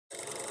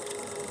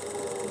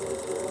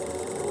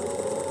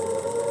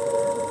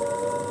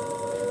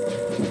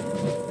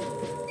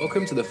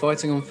Welcome to the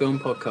Fighting on Film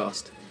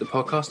podcast, the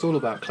podcast all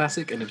about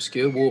classic and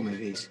obscure war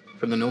movies,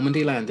 from the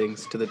Normandy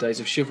landings to the days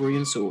of chivalry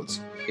and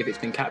swords. If it's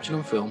been captured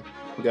on film,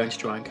 we're going to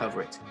try and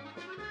cover it.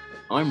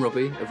 I'm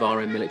Robbie of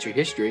RM Military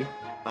History.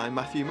 I'm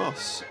Matthew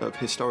Moss of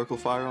Historical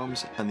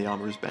Firearms and the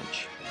Armourer's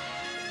Bench.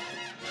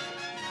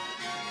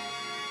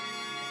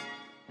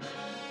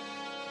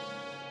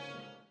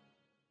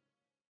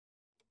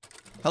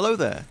 Hello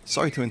there,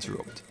 sorry to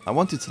interrupt. I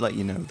wanted to let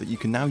you know that you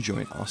can now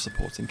join our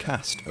supporting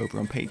cast over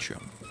on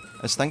Patreon.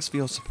 As thanks for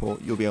your support,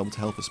 you'll be able to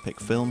help us pick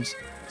films,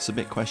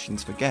 submit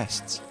questions for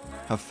guests,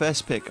 have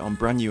first pick on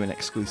brand new and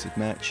exclusive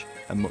merch,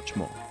 and much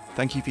more.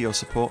 Thank you for your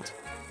support.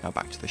 Now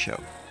back to the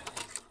show.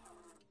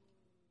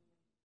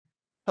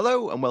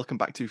 Hello and welcome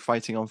back to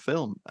Fighting on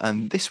Film,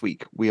 and this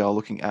week we are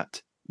looking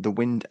at The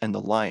Wind and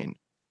the Lion.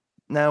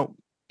 Now,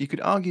 you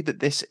could argue that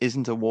this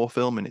isn't a war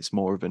film and it's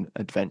more of an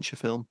adventure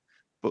film,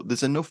 but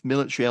there's enough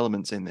military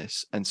elements in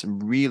this and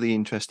some really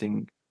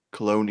interesting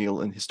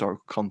colonial and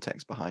historical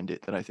context behind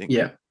it that I think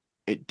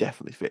it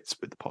definitely fits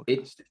with the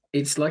podcast.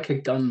 It's like a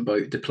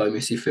gunboat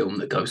diplomacy film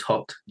that goes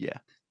hot. Yeah.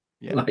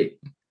 Like,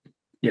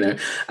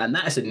 and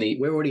that's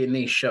we're already a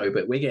niche show,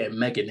 but we're getting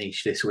mega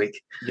niche this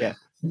week. Yeah.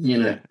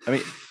 Yeah. I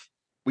mean,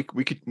 we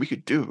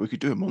could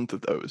do a month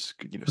of those,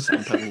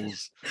 Sand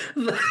Pebbles.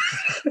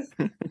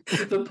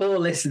 The poor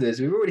listeners,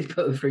 we've already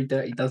put them through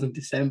Dirty Dozen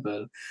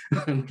December,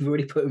 and we've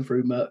already put them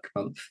through Merc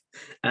Month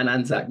and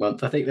Anzac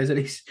Month. I think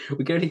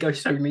we can only go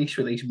so niche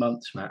for these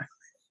months, Matt.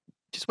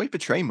 Just wait for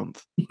Train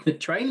Month. The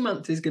Train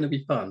Month is going to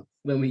be fun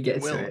when we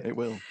get to it. It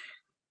will.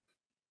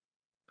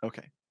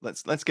 Okay,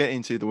 let's get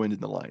into The Wind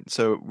and the Lion.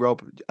 So,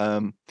 Rob,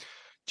 do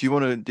you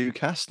want to do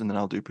cast and then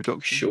I'll do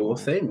production? Sure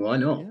thing. Why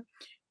not? Yeah.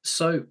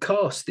 So,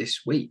 cast this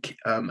week.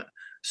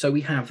 So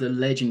we have the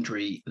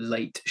legendary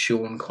late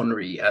Sean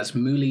Connery as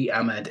Muli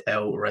Ahmed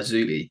El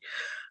Raisui,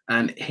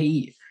 and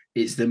he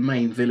is the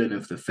main villain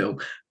of the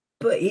film.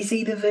 But is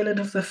he the villain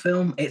of the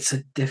film? It's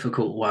a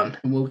difficult one,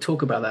 and we'll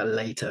talk about that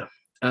later.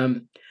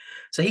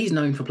 So he's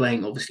known for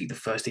playing, obviously, the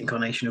first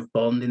incarnation of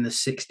Bond in the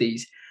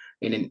 60s,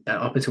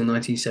 up until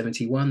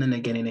 1971, then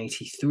again in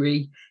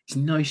 83. He's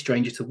no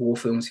stranger to war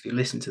films. If you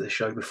listen to the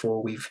show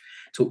before, we've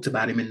talked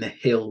about him in The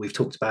Hill. We've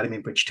talked about him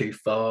in Bridge Too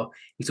Far.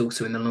 He's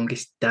also in The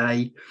Longest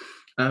Day.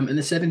 And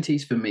the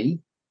 70s, for me,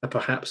 are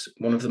perhaps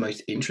one of the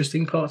most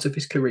interesting parts of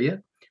his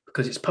career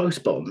because it's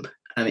post-Bond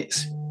and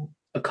it's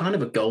a kind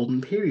of a golden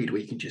period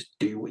where you can just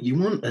do what you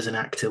want as an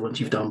actor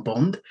once you've done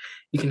Bond.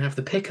 You can have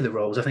the pick of the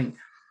roles. I think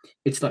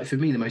it's like, for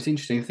me, the most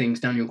interesting things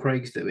Daniel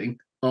Craig's doing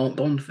aren't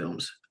Bond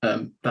films.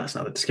 That's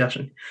another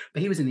discussion.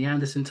 But he was in the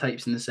Anderson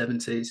tapes in the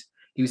 70s.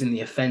 He was in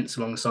The Offence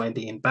alongside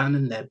Ian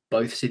Bannon. They're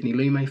both Sidney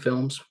Lumet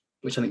films,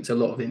 which I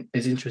think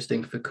is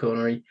interesting for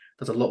Connery.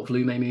 Does a lot of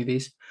Lumet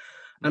movies.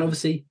 And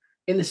obviously,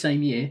 in the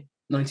same year,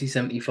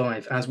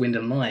 1975, as Wind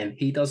and Lion,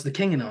 he does The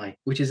King and I,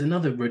 which is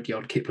another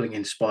Rudyard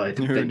Kipling-inspired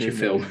adventure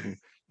film.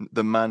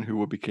 The Man Who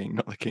Would Be King,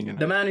 not The King and I.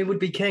 The Man Who Would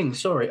Be King,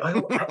 sorry.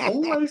 I'm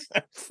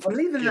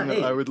leaving that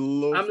in. I would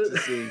love to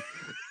see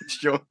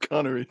Sean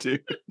Connery too.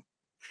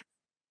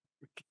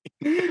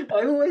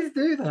 I always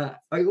do that.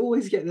 I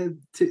always get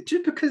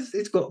just because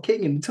it's got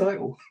King in the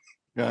title.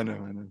 Yeah, I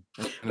know.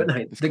 But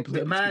no,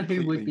 the Man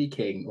Who Would Be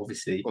King,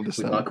 obviously,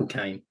 with Michael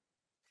Caine.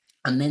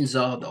 And then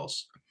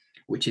Zardos,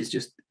 which is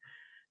just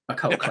a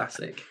cult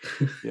classic.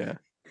 Yeah.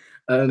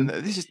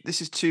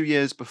 This is 2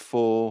 years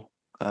before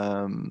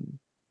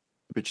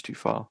Bridge Too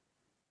Far.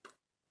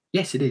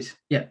 Yes, it is.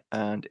 Yeah.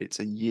 And it's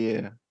a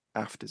year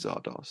after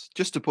Zardos.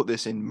 Just to put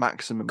this in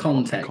maximum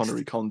context.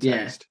 Connery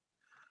context.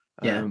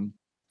 Yeah.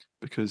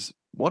 Because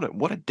what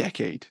a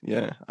decade.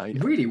 Yeah.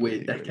 Really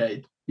weird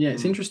decade. Yeah,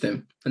 it's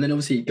interesting. And then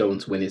obviously he'd go on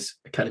to win his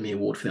Academy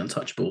Award for The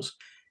Untouchables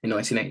in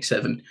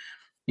 1987.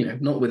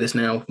 Not with us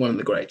now, one of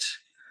the greats.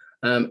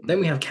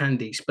 Then we have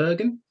Candice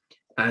Bergen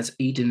as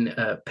Eden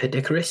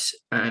Pedicaris,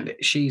 and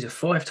she's a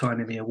 5-time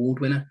Emmy Award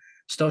winner.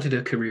 Started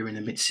her career in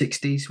the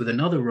mid-60s with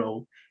another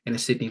role in a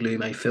Sidney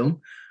Lumet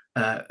film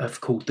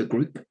called The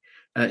Group.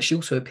 She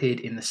also appeared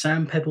in The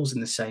Sand Pebbles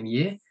in the same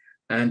year,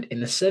 and in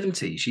the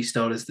 70s she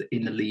starred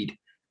in the lead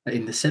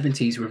in the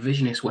 70s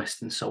revisionist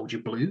Western Soldier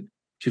Blue.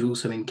 She was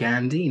also in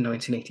Gandhi in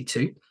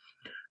 1982.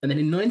 And then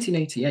in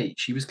 1988,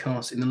 she was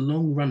cast in the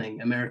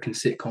long-running American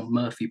sitcom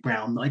Murphy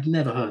Brown that I'd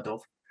never heard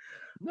of.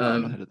 No,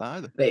 I've not heard of that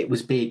either. It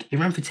was big. It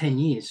ran for 10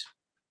 years.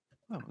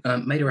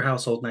 Made her a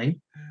household name.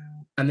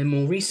 And then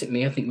more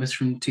recently, I think it was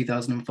from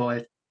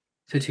 2005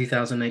 to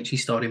 2008, she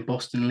starred in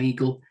Boston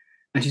Legal.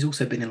 And she's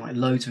also been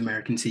in loads of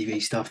American TV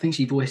stuff. I think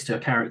she voiced her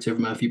character of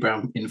Murphy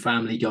Brown in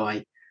Family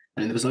Guy.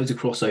 And there was loads of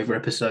crossover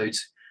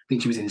episodes. I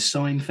think she was in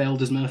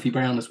Seinfeld as Murphy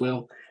Brown as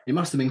well. It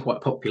must have been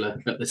quite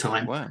popular at the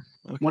time. Wow.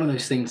 Okay. One of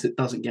those things that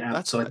doesn't get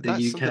outside the UK.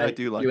 That's something I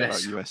do like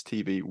about US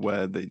TV,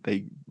 where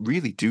they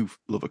really do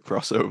love a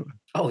crossover.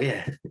 Oh,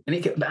 yeah.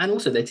 And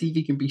also their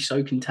TV can be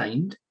so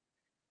contained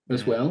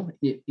as well.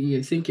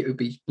 You think it would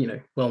be,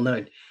 well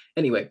known.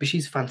 Anyway, but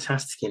she's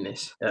fantastic in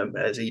this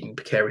as Eden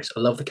Pedicaris.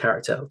 I love the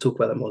character. I'll talk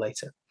about that more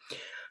later.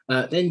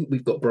 Then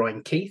we've got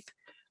Brian Kieth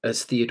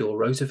as Theodore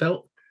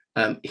Roosevelt.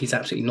 He's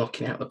absolutely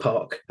knocking out the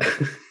park.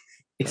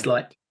 It's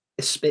like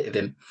a spit of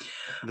him.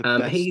 The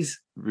best He's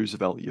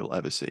Roosevelt you'll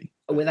ever see.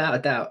 without a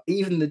doubt,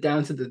 even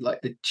down to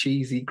the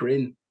cheesy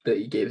grin that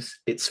he gives.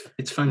 It's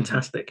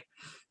fantastic.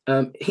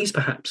 He's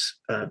perhaps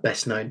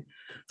best known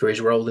for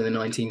his role in the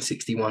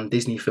 1961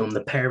 Disney film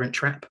The Parent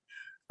Trap,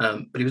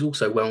 but he was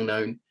also well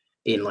known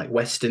in like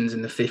westerns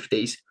in the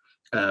 50s.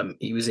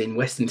 He was in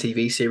Western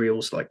TV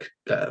serials like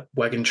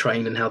Wagon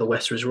Train and How the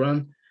West Was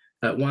Run.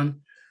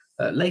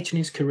 Later in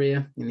his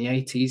career, in the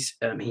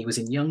 80s, he was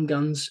in Young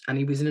Guns, and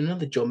he was in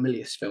another John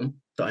Milius film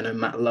that I know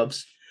Matt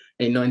loves,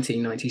 in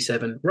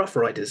 1997, Rough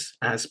Riders,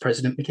 as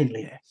President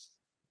McKinley. Yes.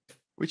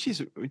 Which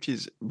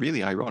is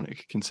really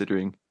ironic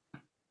considering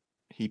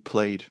he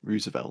played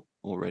Roosevelt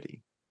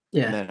already.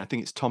 Yeah. And then I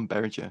think it's Tom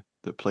Berenger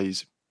that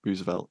plays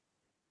Roosevelt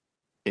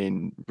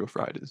in Rough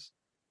Riders.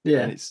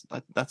 Yeah. And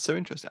that's so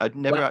interesting. I'd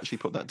never actually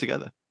put that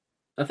together.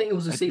 I think it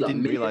was I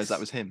didn't realize that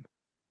was him.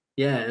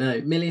 Yeah,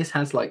 no, Milius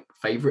has like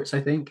favorites,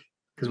 I think,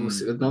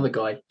 because another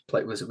guy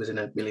was in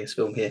a Milius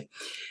film here,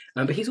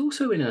 but he's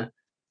also in an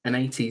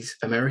 80s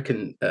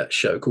American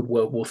show called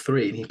World War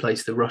III, and he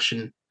plays the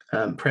Russian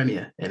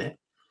premier in it,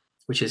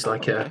 which is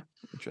like a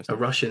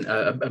Russian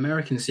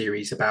American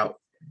series about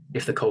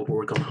if the Cold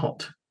War had gone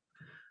hot.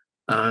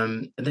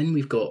 And then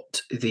we've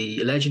got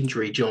the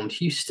legendary John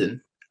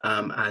Huston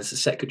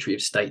as Secretary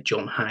of State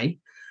John Hay.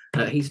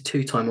 He's a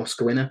two-time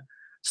Oscar winner.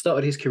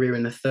 Started his career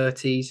in the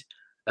 30s.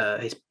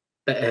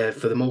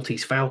 For the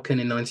Maltese Falcon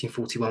in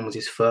 1941 was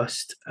his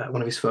first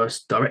one of his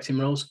first directing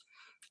roles.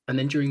 And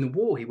then during the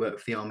war, he worked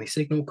for the Army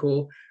Signal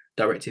Corps,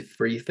 directed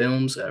 3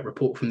 films,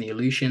 Report from the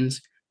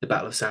Aleutians, The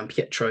Battle of San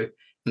Pietro,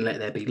 and Let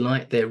There Be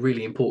Light. They're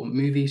really important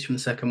movies from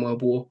the Second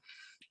World War.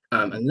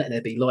 And Let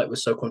There Be Light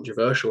was so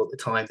controversial at the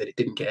time that it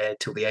didn't get aired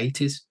till the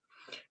 80s.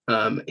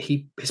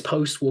 His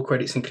post-war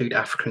credits include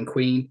African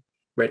Queen,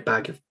 Red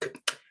Bag of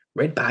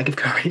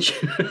Courage,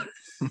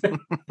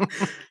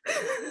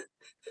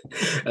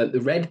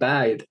 the Red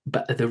Badge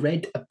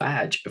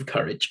of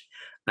Courage,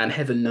 and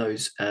Heaven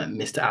Knows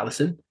Mr.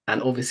 Allison,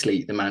 and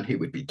obviously The Man Who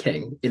Would Be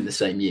King in the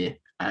same year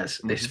as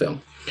this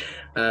film.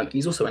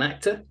 He's also an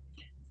actor.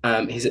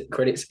 His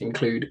credits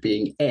include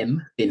being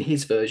M in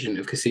his version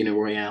of Casino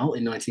Royale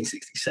in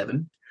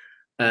 1967,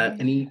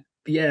 and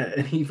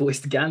he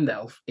voiced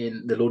Gandalf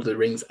in the Lord of the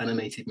Rings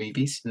animated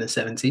movies in the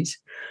 70s,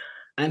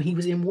 and he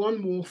was in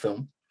one war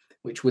film,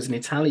 which was an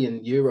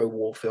Italian Euro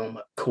war film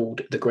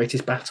called The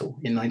Greatest Battle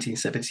in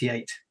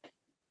 1978.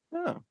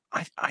 Oh,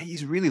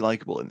 he's really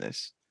likable in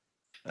this.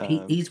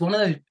 He's one of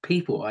those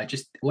people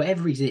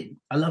whatever he's in,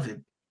 I love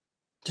him.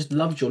 Just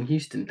love John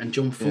Huston and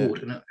John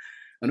Ford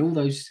and all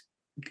those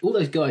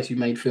guys who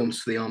made films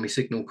for the Army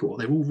Signal Corps.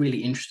 They're all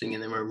really interesting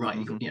in their own right.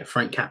 You've got,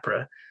 Frank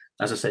Capra,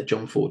 as I said,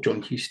 John Ford,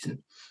 John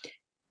Huston,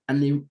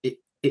 and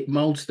it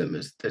molds them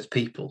as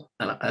people.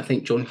 And I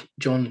think John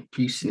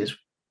Huston is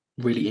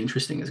really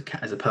interesting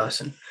as a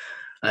person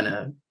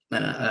and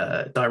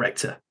a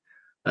director.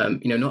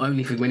 Not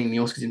only for winning the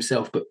Oscars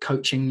himself, but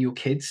coaching your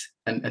kids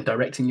and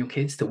directing your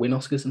kids to win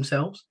Oscars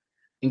themselves.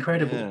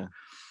 Incredible.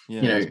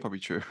 Yeah, that's probably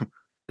true.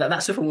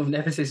 That's a form of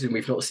nepotism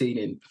we've not seen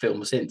in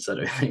film since, I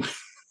don't think.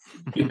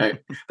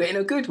 But in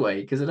a good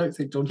way, because I don't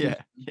think John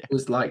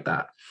was like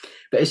that.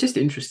 But it's just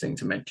interesting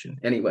to mention.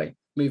 Anyway,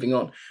 moving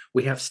on,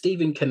 we have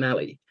Stephen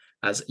Canale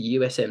as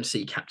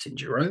USMC Captain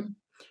Jerome.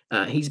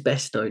 He's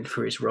best known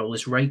for his role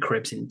as Ray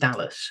Krebs in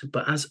Dallas,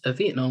 but as a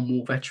Vietnam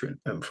War veteran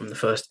from the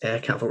 1st Air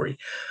Cavalry,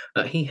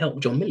 he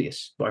helped John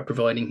Milius by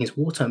providing his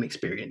wartime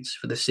experience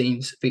for the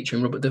scenes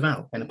featuring Robert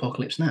Duvall in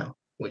Apocalypse Now,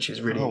 which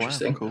is really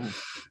interesting. Wow,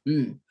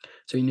 cool.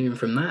 So he knew him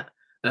from that.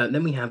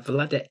 Then we have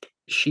Vladek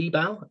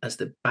Shibal as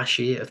the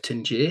Bashir of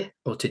Tangier.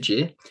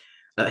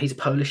 He's a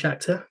Polish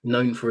actor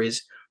known for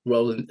his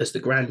role as the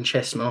Grand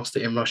Chess Master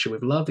in Russia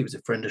with Love. He was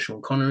a friend of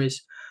Sean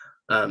Connery's.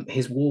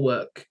 His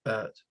war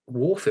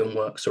film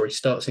work,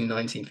 starts in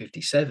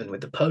 1957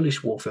 with the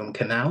Polish war film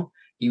Kanał.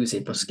 He was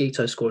in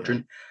Mosquito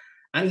Squadron,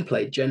 and he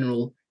played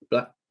General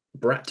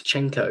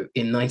Bratchenko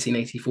in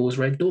 1984's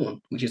Red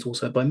Dawn, which is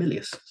also by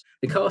Milius.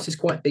 The cast is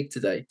quite big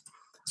today,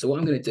 so what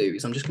I'm going to do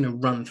is I'm just going to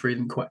run through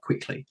them quite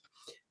quickly.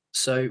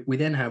 So we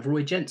then have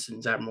Roy Jensen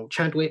as Admiral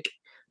Chadwick,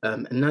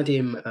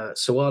 Nadim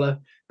Sawala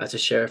as the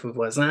Sheriff of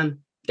Wazan,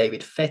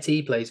 David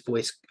Fetty plays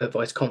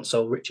Vice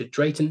Consul Richard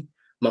Drayton,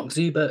 Mark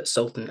Zuber,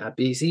 Sultan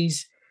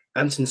Abiziz,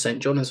 Anton St.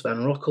 John as Van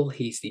Rockel.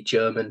 He's the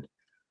German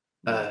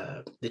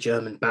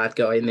bad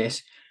guy in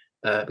this.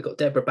 We've got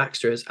Deborah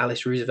Baxter as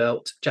Alice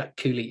Roosevelt, Jack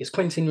Cooley as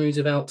Quentin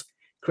Roosevelt,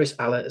 Chris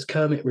Aller as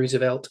Kermit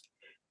Roosevelt,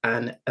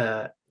 and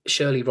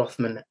Shirley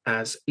Rothman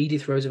as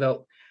Edith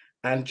Roosevelt.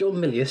 And John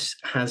Milius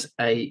has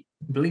a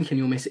blink and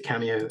you'll miss it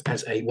cameo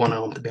as a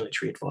one-armed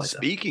military advisor.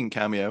 Speaking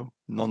cameo,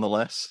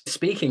 nonetheless.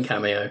 Speaking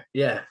cameo,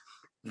 yeah.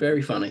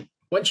 Very funny.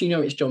 Once you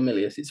know it's John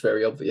Milius, it's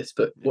very obvious,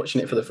 but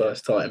watching it for the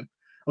first time,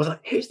 I was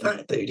like, who's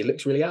that dude? He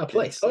looks really out of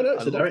place. Oh, no,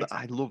 it's the director.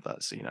 I love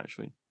that scene,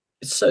 actually.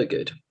 It's so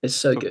good. It's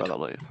so good. Talk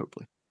about that later,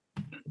 hopefully.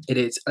 It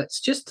is.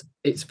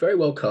 It's very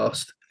well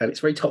cast, and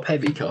it's very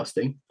top-heavy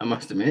casting, I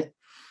must admit,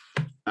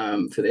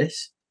 for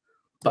this.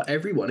 But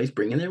everyone is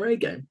bringing their A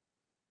game.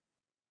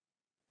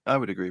 I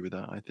would agree with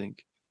that, I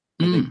think.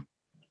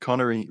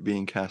 Connery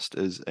being cast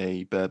as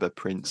a Berber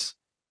prince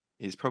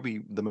is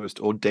probably the most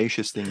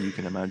audacious thing you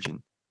can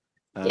imagine.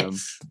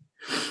 Yes.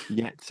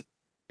 Yet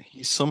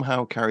he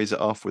somehow carries it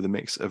off with a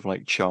mix of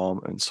like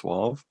charm and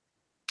suave,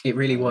 It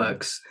really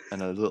works.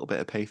 and a little bit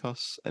of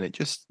pathos, and it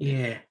just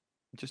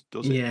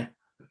does it. Yeah.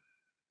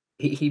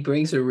 He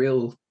brings a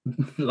real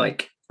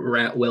like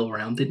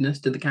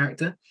well-roundedness to the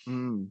character,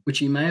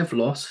 which you may have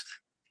lost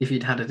if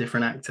you'd had a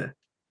different actor.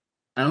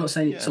 And I'm not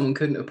saying Yeah, someone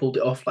couldn't have pulled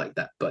it off like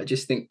that, but I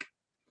just think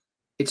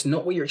it's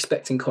not what you're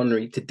expecting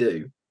Connery to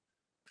do.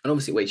 And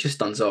obviously, well, he's just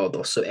done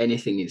Zardos, so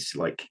anything is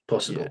like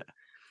possible. yeah.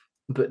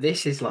 But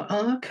this is like,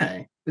 oh,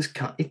 okay,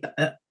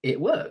 it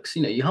works.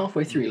 You know, you're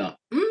halfway through, like,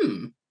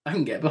 I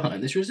can get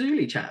behind this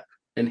Raisui chap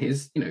and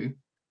his, his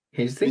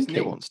He's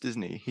thinking. nuanced,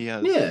 isn't he? He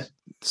has Yeah.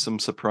 some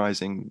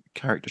surprising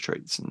character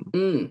traits,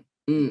 and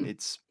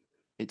it's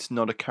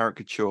not a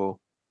caricature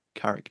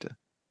character.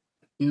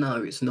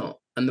 No, it's not.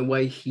 And the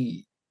way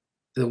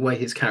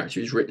his character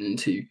is written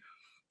to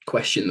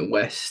question the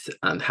West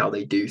and how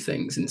they do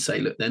things and say,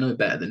 look, they're no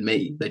better than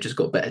me. They just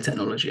got better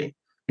technology.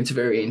 It's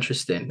very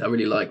interesting. I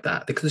really like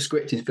that because the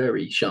script is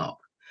very sharp.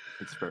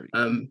 It's very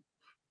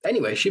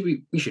Anyway,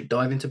 we should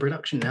dive into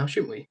production now,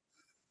 shouldn't we?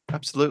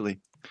 Absolutely.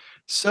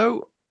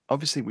 So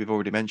obviously we've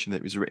already mentioned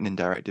that it was written and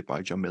directed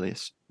by John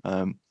Milius.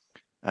 And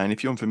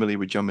if you're unfamiliar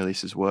with John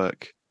Milius's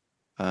work,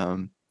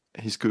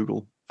 his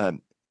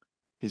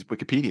his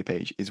Wikipedia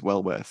page is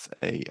well worth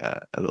a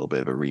little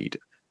bit of a read,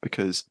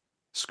 because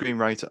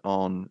screenwriter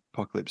on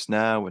Apocalypse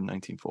Now in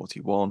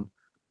 1941,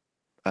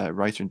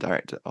 writer and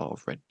director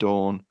of Red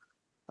Dawn,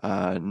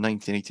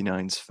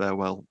 1989's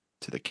Farewell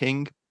to the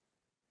King,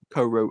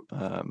 co-wrote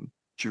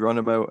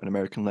Geronimo, an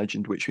American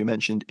Legend, which we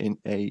mentioned in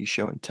a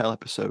show and tell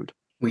episode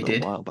a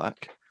while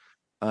back.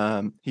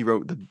 He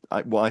wrote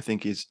what I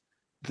think is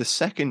the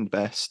second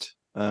best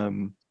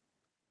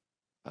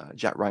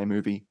Jack Ryan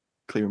movie,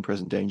 Clear and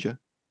Present Danger,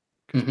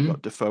 because we've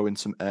got Defoe and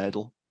some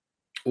Erdl.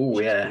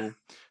 Oh yeah, cool.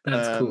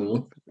 That's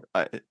cool.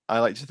 I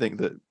like to think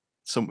that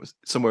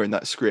somewhere in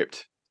that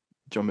script,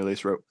 John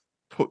Milius wrote,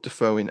 "Put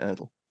Defoe in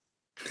Erdl."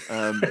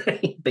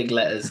 Big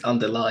letters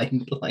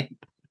underlined, like.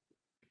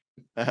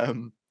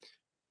 And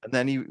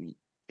then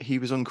he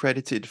was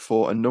uncredited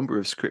for a number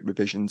of script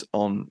revisions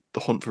on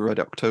The Hunt for Red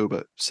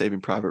October, Saving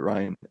Private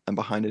Ryan, and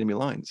Behind Enemy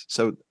Lines.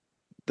 So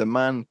the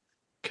man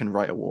can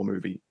write a war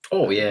movie.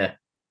 Oh yeah.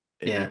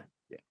 Yeah.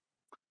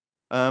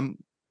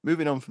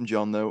 Moving on from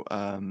John, though,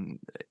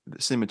 the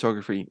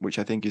cinematography, which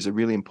I think is a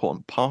really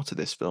important part of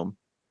this film,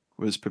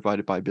 was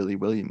provided by Billy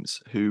Williams,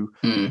 who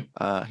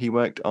he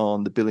worked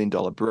on The $1 Billion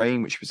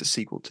Brain, which was a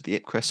sequel to The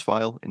Ipcress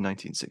File in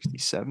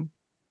 1967.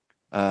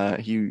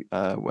 He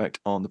worked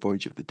on The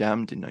Voyage of the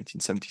Damned in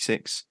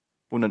 1976,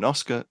 won an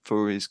Oscar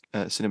for his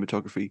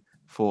cinematography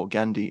for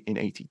Gandhi in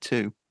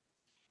 1982.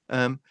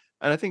 And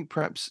I think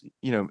perhaps,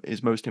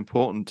 his most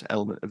important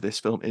element of this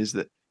film is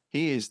that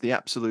he is the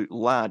absolute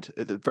lad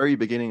at the very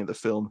beginning of the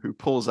film who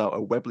pulls out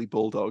a Webley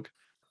Bulldog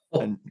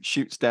and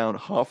shoots down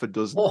half a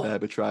dozen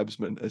Berber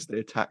tribesmen as they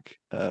attack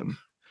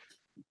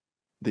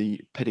the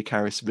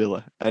Pedicaris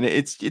Villa. And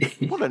it's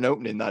what an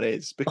opening that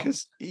is,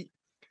 because he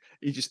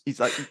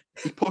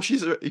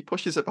pushes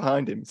it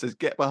behind him, says,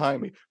 "Get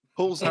behind me,"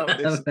 pulls out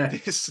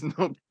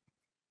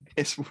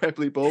this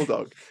Webley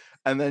Bulldog,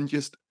 and then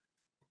just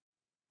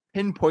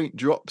pinpoint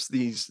drops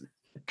these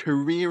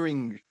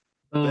careering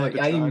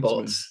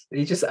aimbots.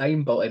 He just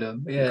aimbotted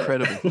them. Yeah.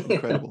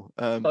 Incredible.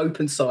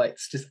 Open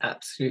sights, just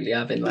absolutely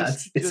having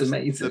lads. It's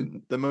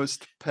amazing. The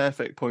most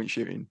perfect point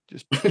shooting.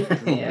 Just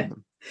yeah.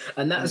 Them.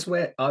 And that's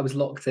where I was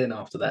locked in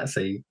after that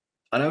scene.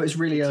 I know it's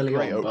really early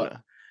on, but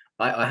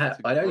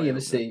I'd only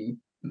ever seen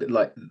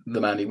like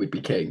The Man Who Would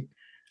Be King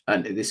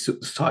and this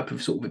type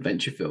of sort of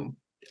adventure film.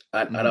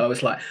 And I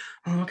was like,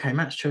 oh, okay,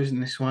 Matt's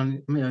chosen this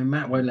one.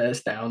 Matt won't let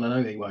us down. I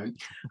know he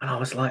won't. And I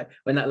was like,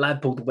 when that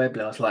lad pulled the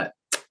Webley, I was like,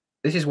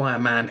 this is why a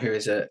man who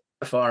is a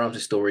firearms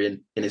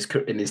historian in his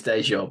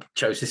day job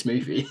chose this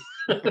movie.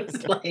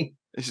 It's like,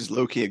 this is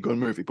low-key a gun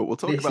movie, but we'll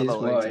talk about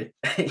that later.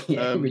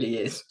 Yeah, it really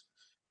is.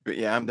 But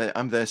yeah,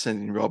 I'm there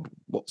sending Rob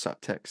WhatsApp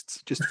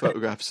texts, just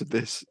photographs of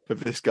this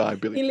guy,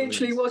 Billy. He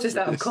literally was just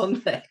out of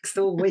context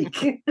all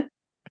week.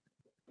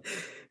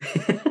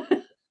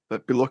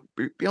 But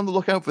be on the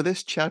lookout for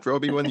this, Chad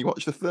Robbie, when you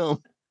watch the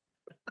film.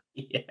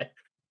 Yeah.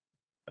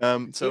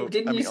 So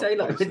didn't you say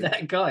like with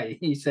that guy?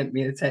 You sent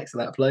me a text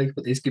of that bloke,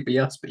 but this could be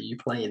us, but you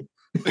playing.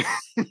 But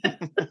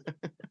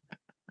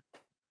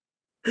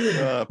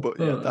yeah,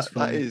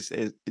 that is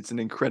it's an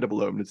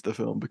incredible opening to the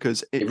film,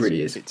 because it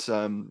really is. It's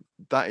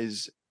that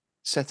is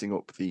setting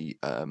up the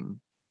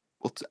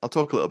I'll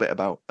talk a little bit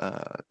about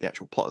the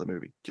actual plot of the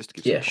movie, just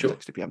to give some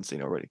context if you haven't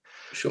seen already.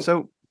 Sure.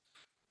 So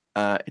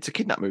it's a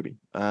kidnap movie.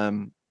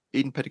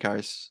 Eden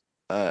Pedicaris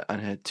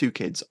and her two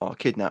kids are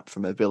kidnapped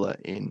from a villa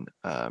in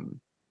I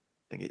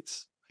think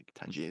it's like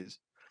Tangiers.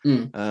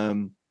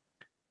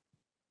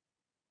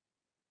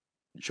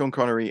 Sean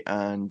Connery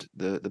and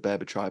the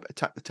Berber tribe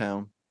attack the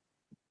town,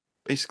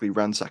 basically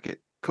ransack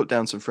it, cut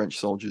down some French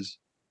soldiers.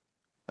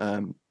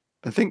 I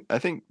think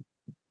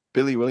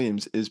Billy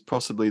Williams is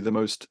possibly the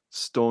most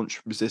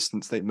staunch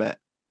resistance they met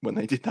when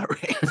they did that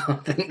raid. I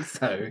think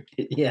so.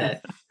 Yeah.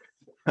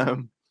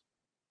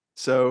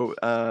 So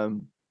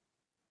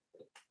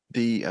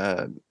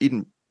the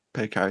Eden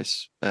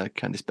Pekaris,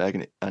 Candice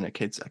Bergen, and her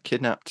kids are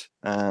kidnapped,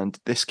 and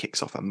this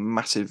kicks off a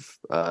massive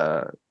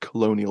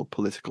colonial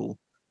political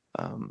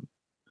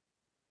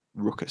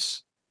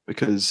ruckus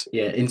because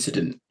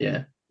incident.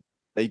 Yeah.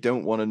 they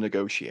don't want to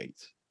negotiate,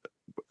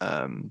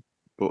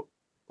 but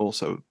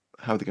also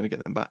how they're going to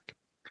get them back.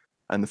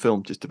 And the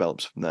film just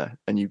develops from there,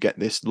 and you get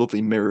this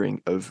lovely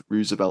mirroring of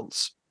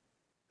Roosevelt's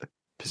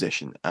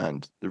position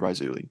and the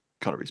Raisui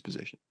Connery's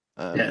position.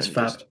 It's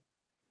fab.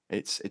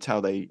 It's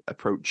how they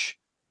approach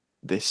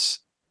this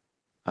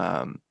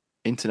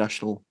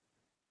international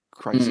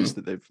crisis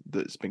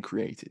that's been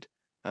created.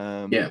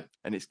 And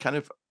it's kind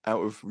of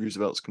out of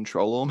Roosevelt's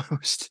control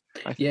almost.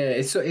 Yeah,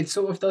 it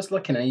sort of does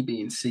like an A, B,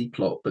 and C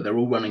plot, but they're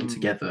all running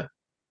together.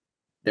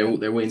 They're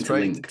all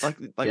interlinked. Like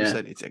we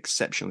said, it's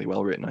exceptionally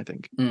well written, I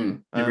think.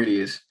 It really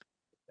is.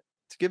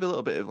 To give a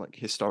little bit of like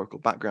historical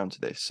background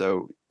to this,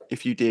 so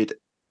if you did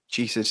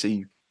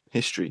GCSE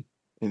history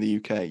in the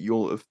UK,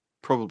 you'll have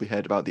probably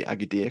heard about the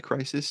Agadir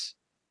crisis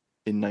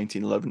in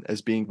 1911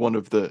 as being one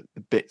of the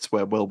bits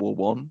where World War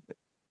One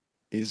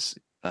is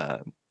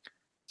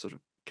sort of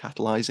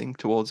catalyzing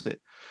towards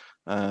it,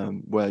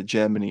 where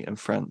Germany and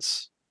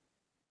France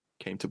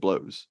came to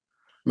blows.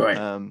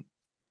 Right.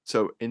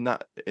 So in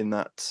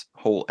that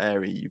whole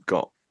area, you've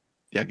got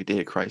the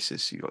Agadir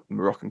crisis, you've got the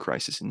Moroccan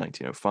crisis in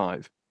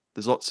 1905.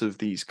 There's lots of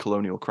these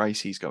colonial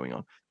crises going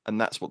on, and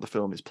that's what the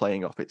film is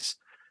playing off. It's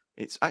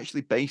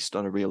actually based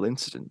on a real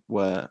incident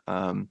where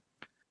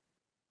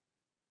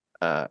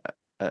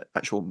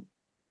actual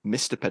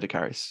Mr.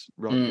 Pedicaris,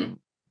 rather than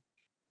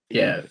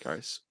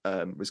Pedicaris,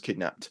 was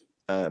kidnapped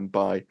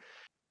by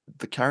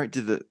the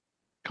character that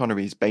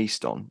Connery is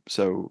based on.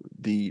 So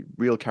the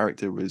real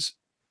character was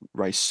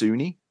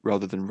Raisui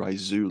rather than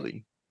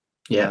Raisuli.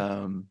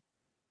 Yeah.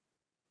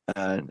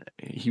 And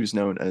he was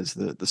known as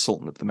the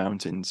Sultan of the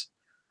Mountains.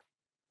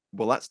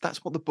 Well,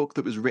 that's what the book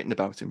that was written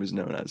about him was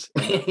known as,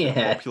 and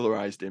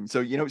popularized him.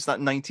 So it's that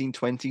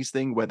 1920s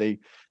thing where they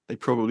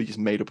probably just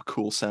made up a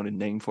cool sounding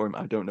name for him.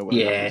 I don't know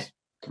whether that was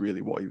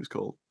really what he was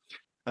called.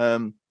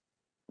 But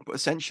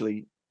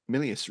essentially,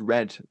 Milius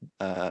read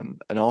an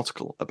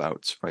article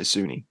about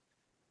Raisui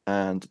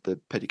and the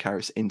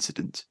Pedicaris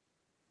incident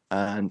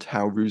and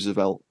how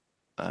Roosevelt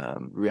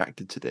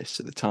reacted to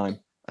this at the time,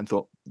 and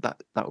thought that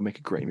would make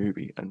a great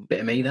movie. And bit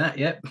of me that,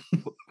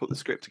 put the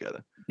script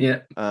together.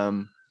 Yeah.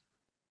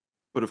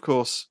 But of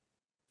course,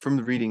 from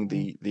reading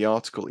the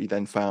article, he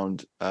then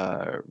found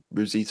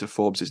Rosita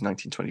Forbes's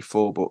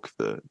 1924 book,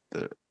 the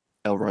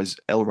El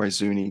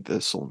Raisuni, the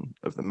Sultan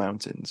of the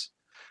Mountains,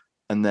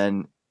 and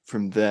then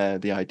from there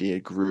the idea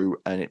grew,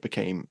 and it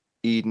became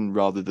Eden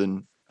rather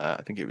than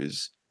I think it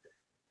was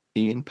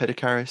Ian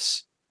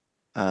Pedicaris,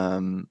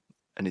 and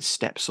his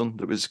stepson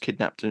that was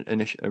kidnapped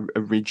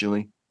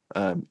originally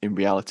in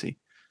reality,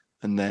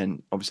 and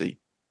then obviously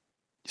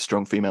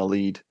strong female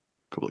lead,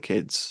 a couple of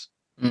kids.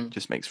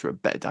 Just makes for a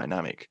better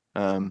dynamic.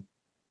 So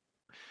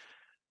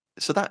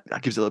that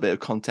gives a little bit of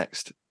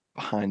context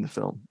behind the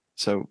film.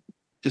 So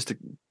just to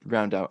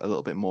round out a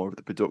little bit more of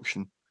the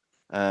production,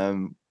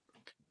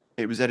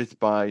 it was edited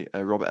by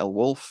Robert L.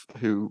 Wolfe,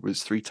 who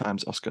was 3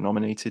 times Oscar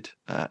nominated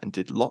and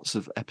did lots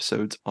of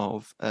episodes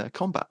of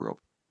Combat Rob.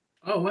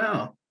 Oh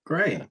wow,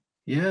 great!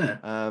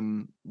 Yeah.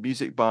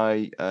 Music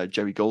by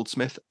Jerry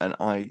Goldsmith, and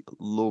I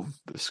love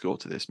the score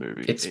to this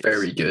movie. It's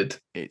very good.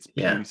 It's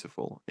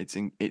beautiful. It's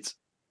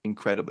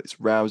incredible. It's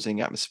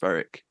rousing,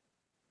 atmospheric,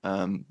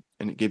 and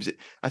it gives it.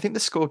 I think the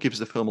score gives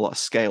the film a lot of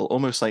scale,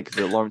 almost like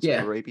the Lawrence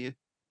of Arabia.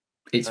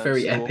 It's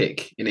very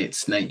epic in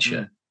its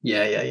nature.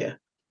 Yeah.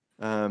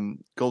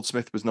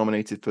 Goldsmith was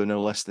nominated for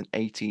no less than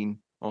 18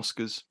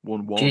 Oscars,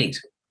 won 1. Jeez.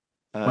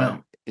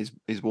 Wow.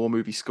 His war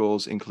movie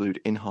scores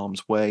include In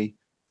Harm's Way,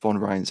 Von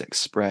Ryan's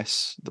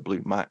Express, The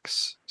Blue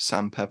Max,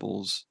 Sam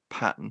Pebbles,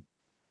 Patton,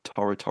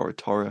 Tora Tora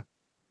Tora,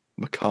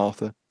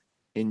 MacArthur,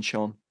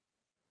 Inchon,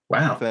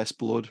 wow, First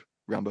Blood,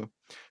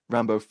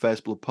 Rambo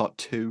First Blood Part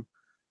 2,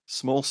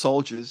 Small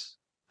Soldiers,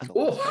 and The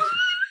Last Castle.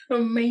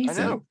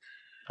 Amazing.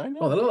 I know.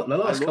 Oh, the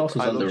Last Castle's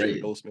underrated. I love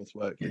Jerry Goldsmith's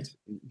work.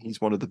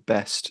 He's one of the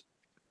best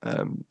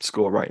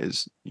score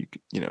writers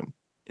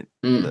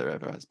there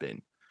ever has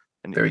been,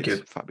 and very it's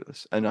good,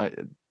 fabulous. And I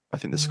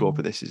think the score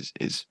for this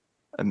is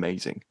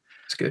amazing.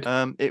 It's good.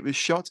 It was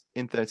shot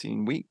in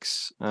 13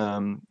 weeks,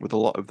 with a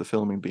lot of the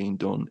filming being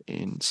done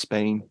in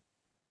Spain,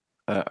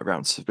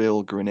 around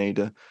Seville,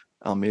 Granada,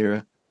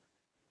 Almeria,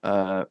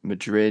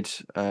 Madrid,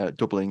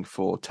 doubling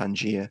for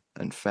Tangier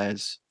and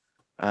Fez,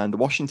 and the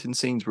Washington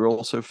scenes were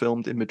also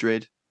filmed in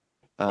Madrid.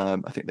 I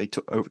think they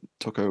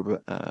took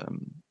over a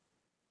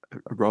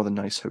rather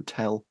nice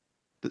hotel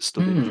that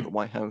stood in the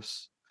White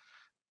House.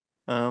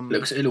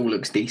 It all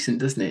looks decent,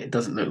 doesn't it? It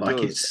doesn't look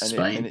like it's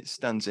Spain, and it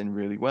stands in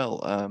really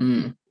well.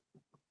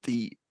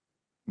 The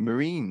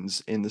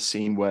Marines in the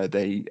scene where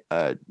they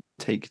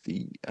take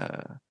the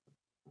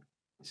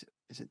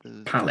is it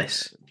the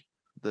palace?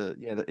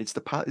 It's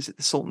the is it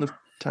the Sultan of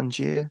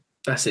Tangier?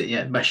 That's it.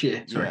 Yeah,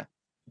 Bashir. Sorry.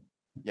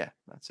 Yeah,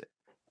 that's it.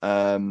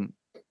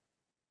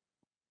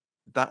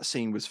 That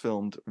scene was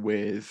filmed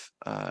with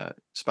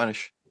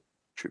Spanish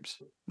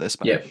troops. They're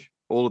Spanish. Yep.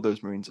 All of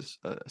those Marines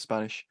are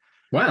Spanish.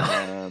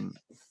 Wow.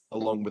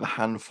 Along with a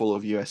handful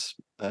of US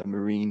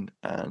Marine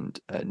and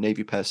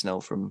Navy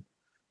personnel from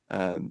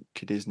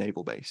Cadiz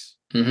Naval Base.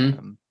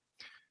 Mm-hmm.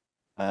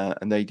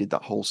 And they did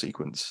that whole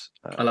sequence.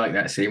 I like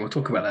that scene. We'll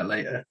talk about that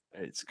later.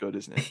 It's good,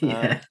 isn't it?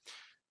 Yeah.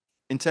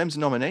 In terms of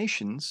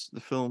nominations,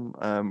 the film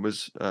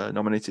was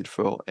nominated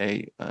for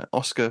a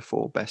Oscar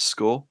for Best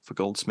Score for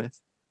Goldsmith,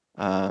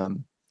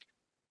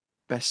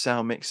 Best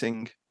Sound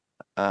Mixing.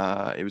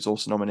 It was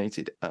also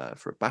nominated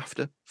for a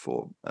BAFTA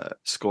for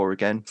score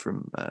again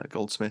from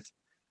Goldsmith,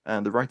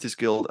 and the Writers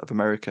Guild of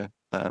America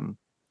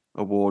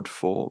award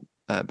for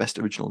Best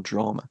Original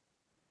Drama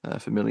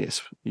for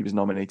Milius. He was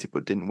nominated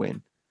but didn't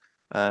win,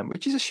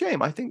 which is a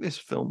shame. I think this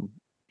film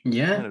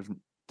kind of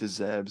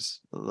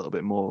deserves a little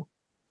bit more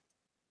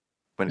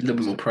when it a little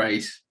comes bit more to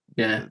praise.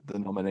 Yeah, the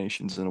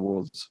nominations and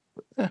awards.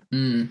 But,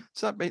 yeah.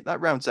 So that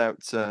rounds out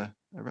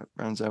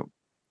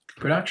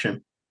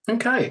production.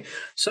 Okay,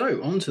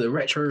 so on to the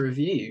retro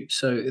review.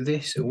 So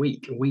this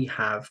week we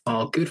have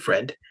our good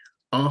friend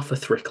Arthur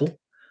Thrickle,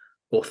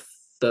 or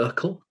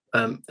Thurkle.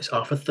 It's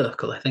Arthur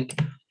Thurkle, I think.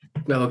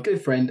 We have our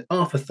good friend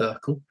Arthur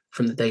Thurkle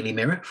from the Daily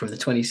Mirror from the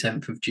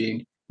 27th of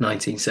June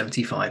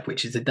 1975,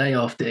 which is the day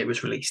after it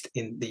was released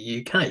in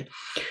the UK.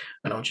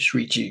 And I'll just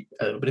read you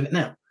a little bit of it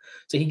now.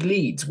 So he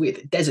leads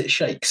with desert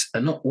shakes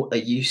are not what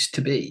they used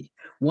to be.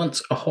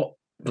 Once a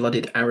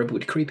hot-blooded Arab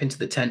would creep into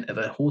the tent of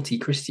a haughty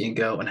Christian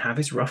girl and have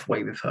his rough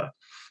way with her.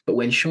 But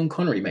when Sean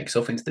Connery makes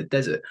off into the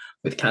desert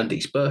with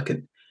Candice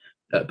Bergen,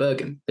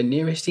 the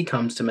nearest he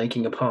comes to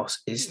making a pass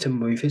is to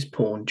move his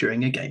pawn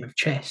during a game of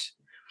chess.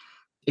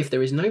 If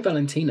there is no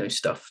Valentino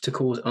stuff to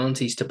cause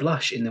aunties to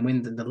blush in The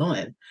Wind and the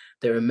Lion,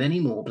 there are many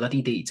more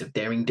bloody deeds of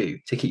daring do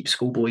to keep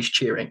schoolboys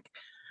cheering.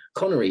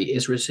 Connery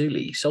is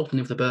Raisui, Sultan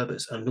of the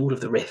Berbers and Lord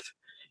of the Rif.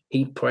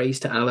 He prays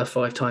to Allah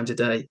 5 times a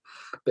day,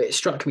 but it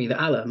struck me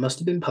that Allah must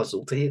have been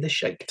puzzled to hear the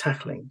sheikh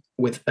tackling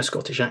with a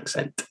Scottish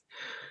accent.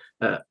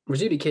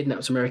 Raisui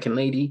kidnaps American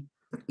lady,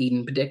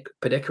 Eden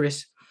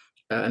Pedekaris,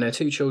 and her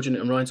 2 children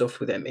and rides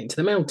off with them into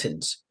the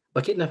mountains.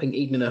 By kidnapping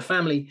Eden and her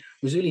family,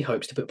 Raisui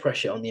hopes to put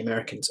pressure on the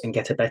Americans and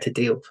get a better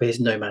deal for his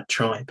nomad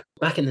tribe.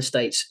 Back in the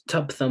States,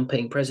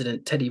 tub-thumping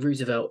President Teddy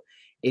Roosevelt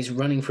is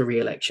running for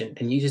re-election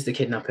and uses the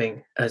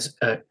kidnapping as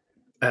a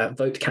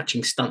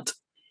vote-catching stunt.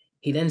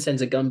 He then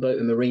sends a gunboat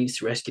and Marines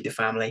to rescue the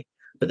family,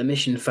 but the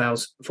mission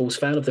falls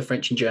foul of the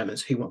French and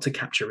Germans who want to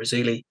capture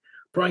Raisui.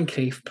 Brian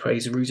Kieth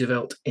plays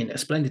Roosevelt in a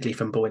splendidly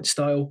flamboyant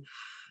style.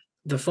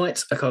 The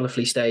fights are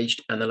colourfully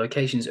staged and the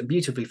locations are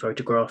beautifully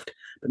photographed,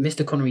 but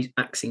Mr. Connery's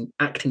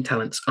acting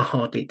talents are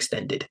hardly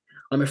extended.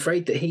 I'm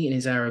afraid that he and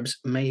his Arabs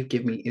may have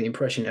given me the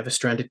impression of a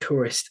stranded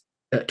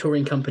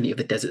touring company of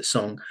the Desert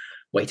Song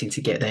waiting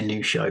to get their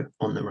new show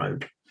on the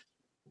road.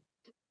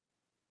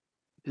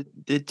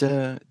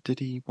 Did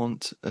he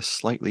want a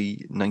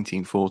slightly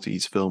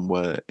 1940s film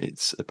where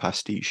it's a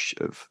pastiche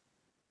of?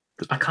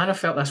 I kind of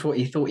felt that's what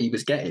he thought he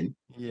was getting.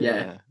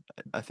 Yeah.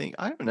 I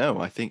don't know.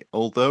 I think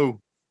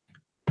although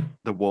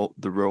the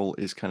role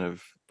is kind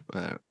of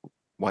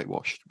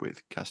whitewashed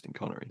with casting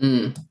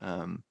Connery,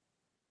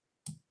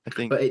 I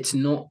think, but it's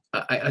not.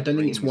 I don't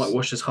think it's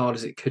whitewashed as hard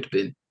as it could have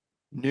been.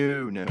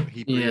 No.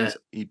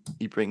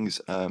 He brings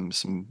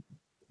some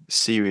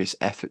serious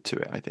effort to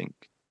it, I think.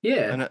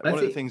 Yeah, and one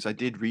of the things I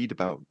did read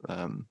about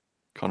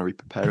Connery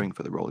preparing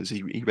for the role is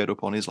he read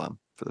up on Islam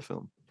for the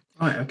film.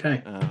 Right.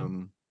 Okay.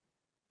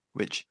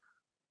 Which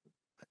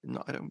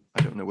I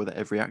don't know whether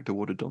every actor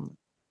would have done,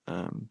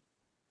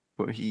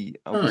 but he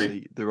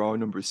obviously there are a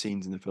number of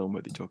scenes in the film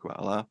where they talk about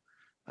Allah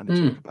and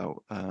they talk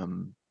about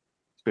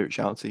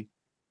spirituality.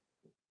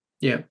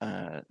 Yeah.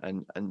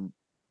 And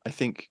I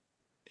think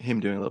him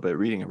doing a little bit of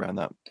reading around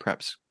that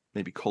perhaps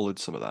maybe coloured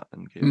some of that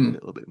and gave it a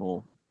little bit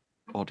more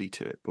body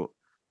to it, but.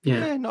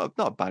 Yeah, not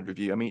a bad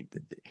review. I mean,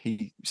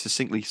 he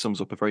succinctly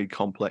sums up a very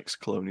complex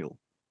colonial.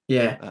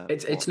 Yeah,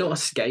 it's not a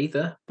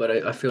scather, but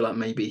I feel like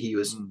maybe he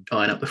was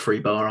eyeing up the free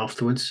bar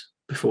afterwards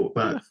before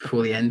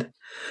the end.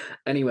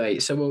 Anyway,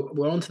 so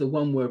we're on to the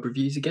one-word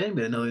reviews again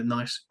with another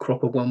nice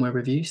crop of one-word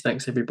reviews.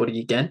 Thanks everybody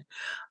again.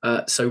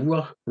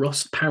 So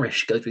Ross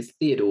Parrish goes with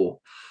Theodore.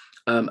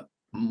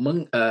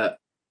 Monkey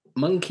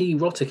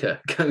Rotica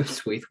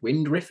goes with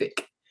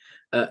Windrific.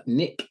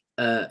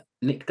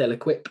 Nick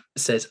Delaquip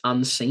says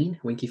unseen,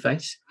 winky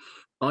face.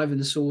 Ivan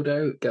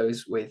Sordo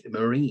goes with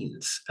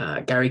Marines.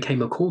 Gary K.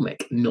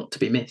 McCormick, not to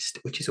be missed,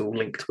 which is all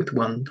linked with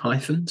one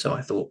hyphen. So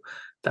I thought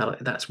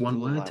that's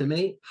one word to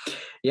me.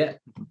 Yeah.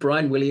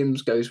 Brian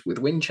Williams goes with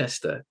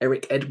Winchester.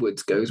 Eric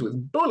Edwards goes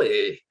with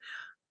Bully.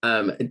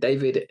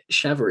 David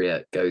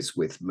Chavarier goes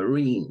with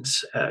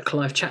Marines.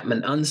 Clive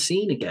Chapman,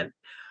 unseen again.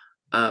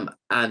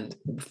 And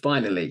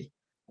finally,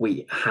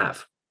 we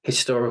have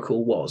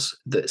Historical Was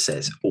that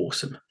says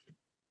awesome.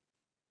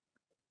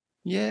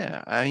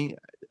 Yeah,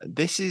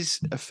 this is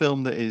a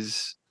film that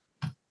is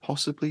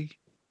possibly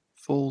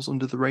falls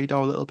under the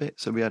radar a little bit.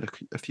 So we had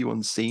a few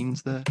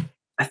unscenes there.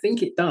 I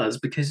think it does,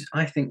 because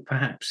I think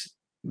perhaps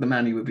The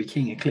Man Who Would Be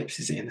King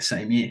eclipses it in the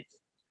same year.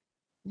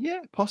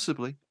 Yeah,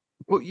 possibly.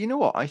 But you know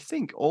what? I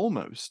think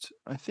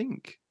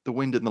The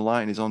Wind and the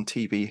Lion is on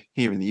TV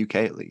here in the UK,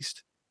 at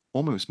least,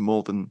 almost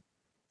more than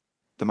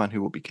The Man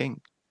Who Will Be King,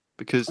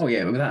 because Oh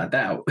yeah, without a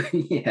doubt.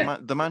 Yeah.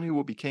 the Man Who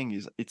Will Be King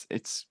is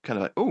it's kind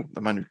of like, oh,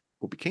 The Man Who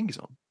Will Be King is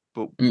on,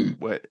 but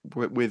where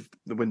with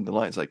The Wind and the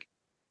Lion, it's like,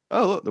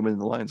 oh look, The Wind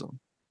and the Lion's on.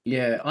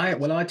 Yeah, I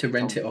had to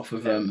rent it off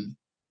of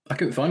I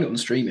couldn't find it on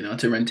streaming. I had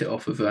to rent it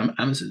off of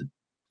Amazon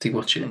to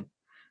watch it.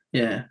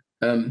 Yeah.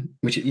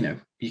 Which, you know,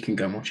 you can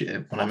go and watch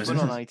it on Amazon.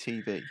 On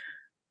ITV.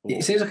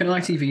 It seems like an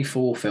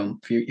ITV4 film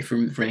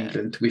for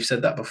England. We've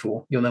said that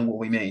before. You'll know what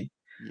we mean.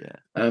 Yeah.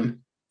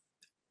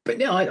 But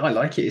yeah, I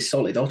like it. It's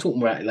solid. I'll talk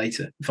more about it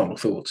later. Final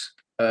thoughts.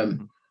 But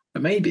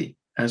maybe,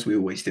 as we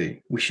always do,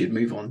 we should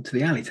move on to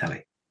the alley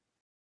tally.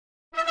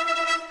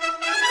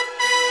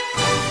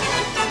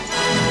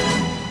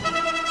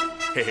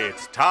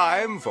 It's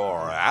time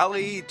for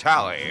Alley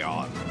Tally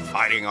on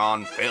Fighting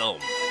on Film.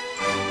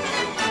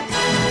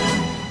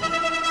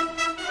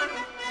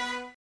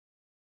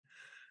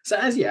 So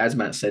as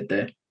Matt said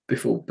there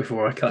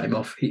before I cut him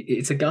off,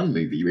 it's a gun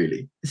movie,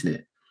 really, isn't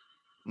it?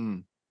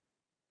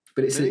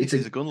 But it's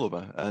a gun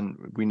lover,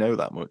 and we know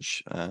that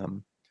much.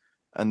 And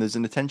there's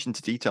an attention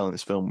to detail in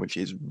this film which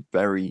is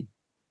very,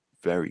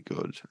 very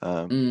good.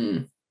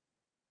 There's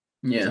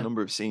a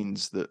number of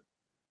scenes that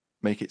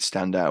make it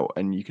stand out,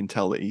 and you can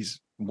tell that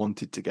he's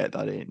wanted to get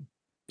that in.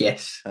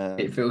 Yes,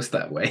 it feels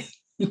that way.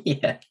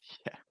 Yeah.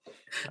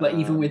 Like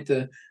even with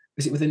the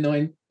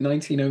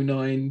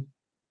 1909?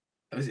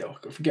 I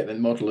forget the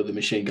model of the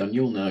machine gun.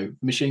 You'll know,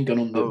 machine gun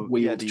on the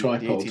wheeled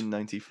tripod. The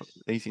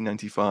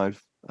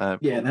 1895.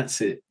 Yeah, that's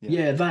it.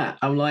 Yeah, that.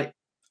 I'm like,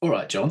 all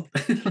right, John.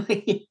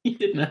 You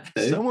didn't have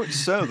to. So much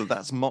so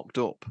that's mocked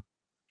up.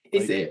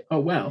 Is it? Oh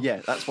wow.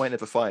 Yeah, that's why it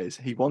never fires.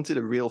 He wanted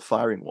a real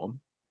firing one.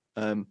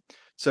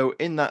 So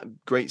in that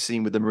great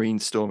scene with the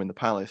Marines storming the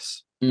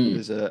palace,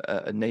 there's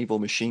a naval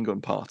machine gun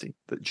party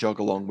that jog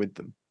along with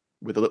them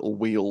with a little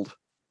wheeled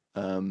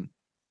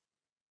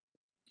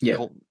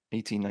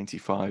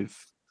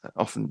 1895,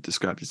 often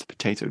described as a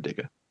potato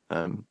digger,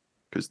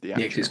 because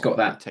it's got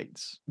that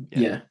potatoes.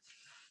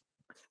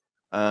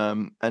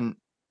 And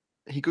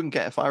he couldn't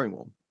get a firing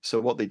one, so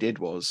what they did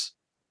was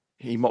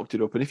he mocked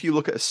it up, and if you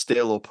look at a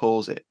still or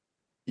pause it,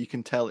 you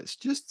can tell it's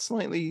just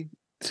slightly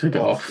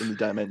off in the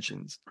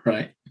dimensions,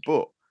 right?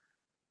 But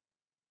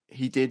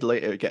he did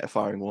later get a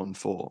firing one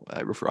for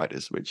Rough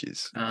Riders, which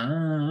is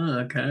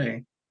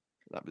okay.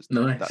 That was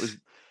nice.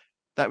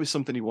 That was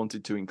something he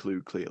wanted to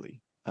include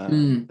clearly.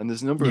 And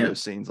there's a number of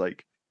those scenes,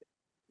 like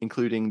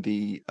including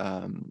the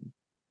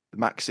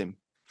Maxim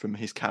from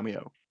his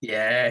cameo.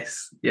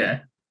 Yes,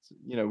 yeah.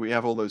 You know, we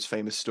have all those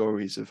famous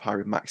stories of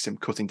Harry Maxim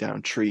cutting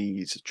down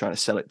trees, trying to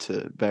sell it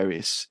to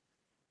various,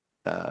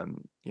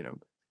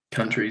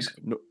 countries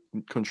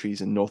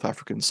and North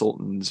African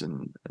sultans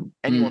and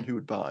anyone who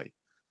would buy.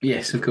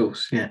 Yes, of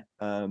course. Yeah.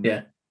 And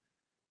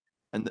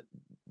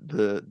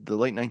the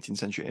late 19th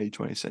century, early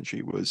 20th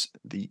century was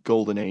the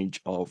golden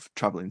age of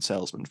traveling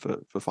salesmen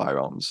for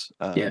firearms.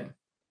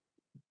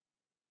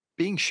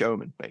 Being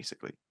showmen,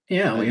 basically.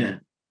 Yeah,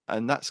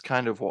 And that's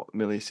kind of what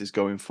Milius is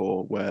going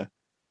for, where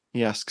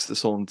he asks the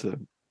Sultan to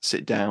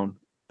sit down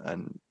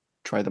and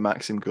try the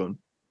Maxim gun,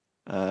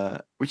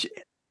 which,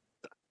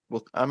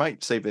 well, I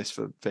might save this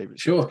for favourite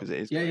shots because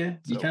it is. Yeah,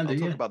 you can do. I'll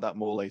talk about that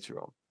more later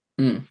on.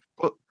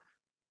 But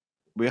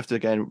we have to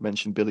again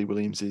mention Billy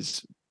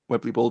Williams's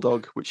Webley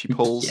Bulldog, which he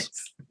pulls.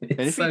 Yes,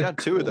 and if he'd had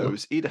two of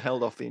those, he'd have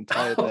held off the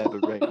entire day of the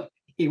raid.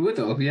 He would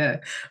have, yeah.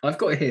 I've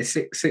got here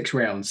six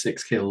rounds,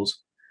 6 kills.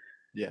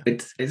 Yeah,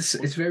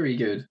 it's very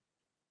good.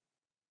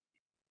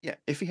 Yeah,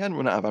 if he hadn't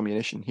run out of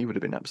ammunition, he would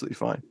have been absolutely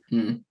fine.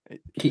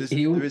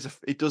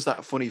 It does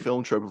that funny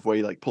film trope of where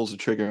he like pulls the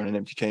trigger on an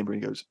empty chamber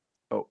and he goes,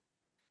 "Oh,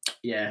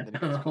 yeah,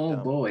 oh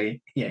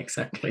boy, yeah,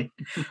 exactly."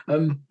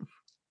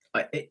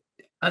 As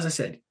I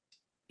said,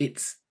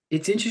 it's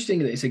interesting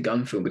that it's a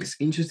gun film, but it's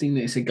interesting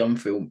that it's a gun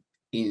film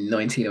in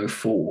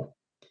 1904.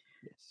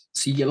 Yes.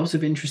 So you get lots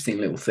of interesting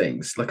little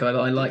things. Like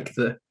I like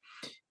that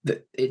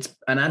it's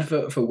an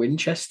advert for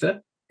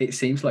Winchester. It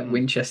seems like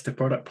Winchester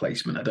product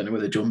placement. I don't know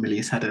whether John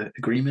Milius had an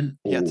agreement.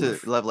 He had to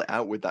level it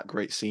out with that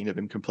great scene of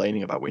him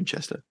complaining about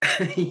Winchester.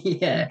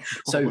 Yeah.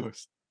 So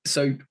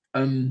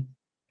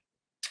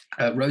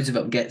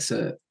Roosevelt gets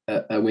a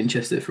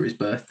Winchester for his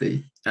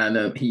birthday,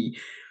 and he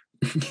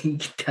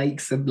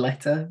takes a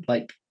letter,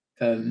 like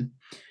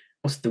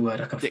what's the word?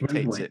 I can't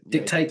remember.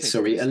 Dictates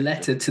a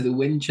letter to the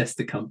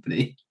Winchester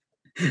Company,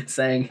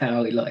 saying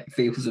how he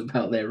feels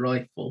about their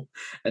rifle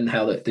and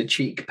how the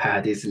cheek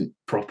pad isn't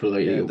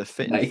properly. The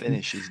fit and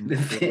finish isn't the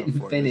fit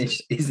and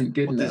finish isn't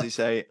good enough. What does he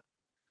say?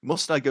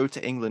 Must I go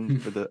to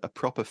England for a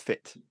proper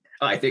fit?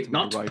 I think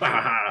not.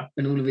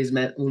 And all of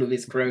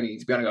his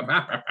cronies going to go.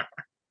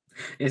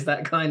 It's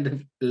that kind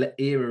of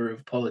era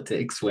of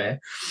politics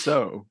where.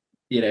 So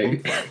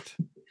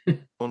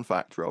fun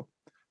fact, Rob.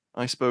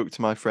 I spoke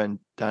to my friend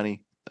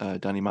Danny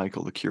Danny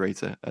Michael, the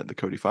curator at the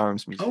Cody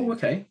Firearms Museum. Oh,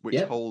 okay. Which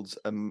holds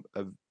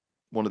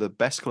one of the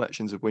best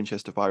collections of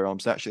Winchester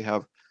firearms. They actually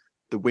have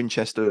the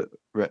Winchester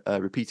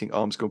Repeating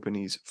Arms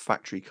Company's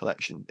factory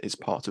collection is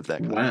part of their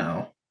collection.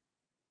 Wow.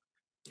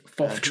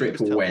 Fourth trip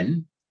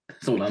when?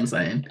 That's all I'm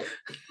saying.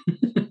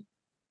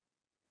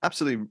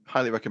 Absolutely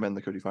highly recommend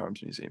the Cody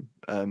Firearms Museum.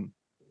 I'm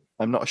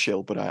not a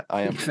shill, but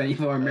I am. If any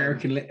of our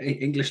American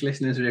English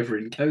listeners are ever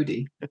in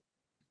Cody,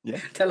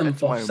 tell them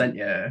Foff sent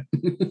you.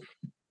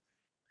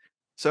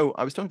 So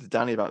I was talking to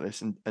Danny about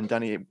this, and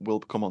Danny will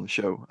come on the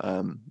show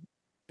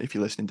if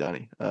you're listening,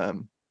 Danny.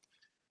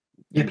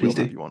 Please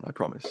do. Have you on, I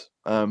promise.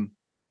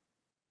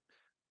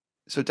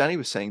 So Danny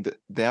was saying that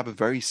they have a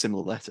very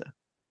similar letter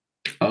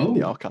in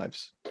the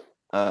archives.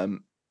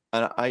 And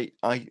I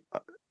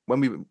when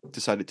we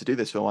decided to do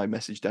this film, I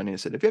messaged Danny and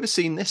said, "Have you ever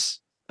seen this?"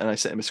 And I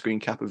sent him a screen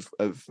cap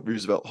of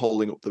Roosevelt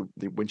holding up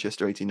the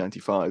Winchester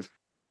 1895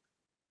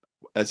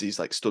 as he's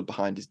like stood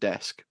behind his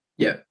desk,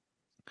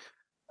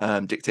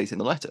 dictating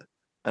the letter.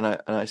 And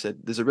I said,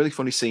 "There's a really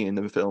funny scene in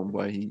the film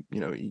where he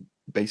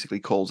basically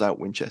calls out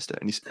Winchester."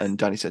 And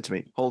Danny said to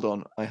me, "Hold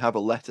on, I have a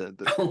letter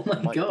that oh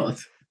my God,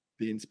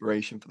 be the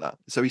inspiration for that."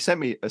 So he sent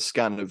me a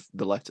scan of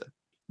the letter.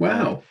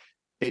 Wow.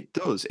 It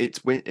does.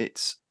 It's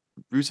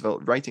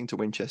Roosevelt writing to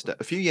Winchester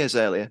a few years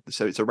earlier.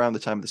 So it's around the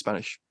time of the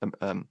Spanish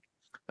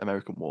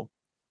American War.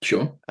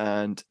 Sure.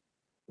 And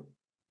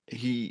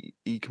he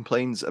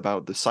complains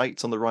about the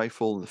sights on the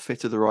rifle, the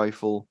fit of the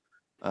rifle,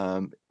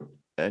 and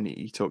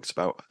he talks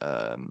about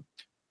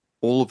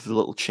all of the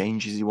little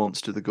changes he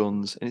wants to the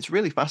guns. And it's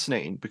really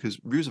fascinating because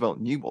Roosevelt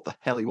knew what the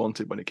hell he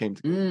wanted when it came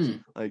to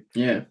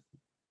guns.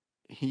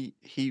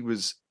 He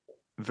was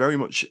very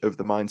much of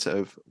the mindset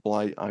of,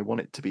 well, I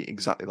want it to be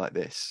exactly like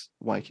this.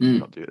 Why can you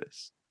not do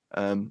this?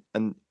 And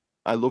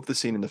I love the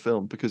scene in the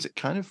film because it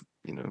kind of,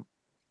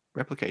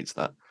 replicates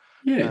that.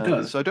 Yeah, it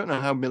does. So I don't know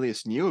how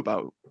Milius knew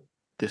about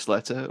this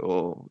letter,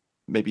 or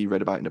maybe he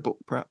read about it in a book,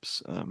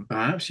 perhaps.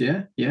 Perhaps,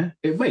 yeah.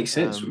 It makes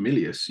sense for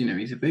Milius.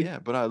 He's a big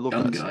but I love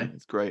that guy. Scene.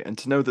 It's great, and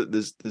to know that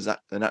there's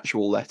an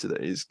actual letter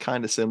that is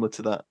kind of similar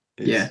to that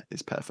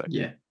is perfect.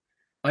 Yeah,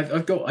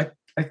 I've got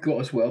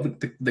as well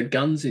the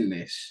guns in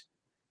this.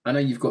 I know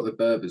you've got the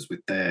Berbers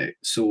with their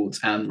swords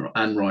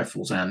and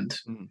rifles and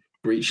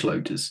breech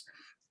loaders,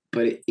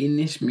 but in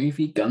this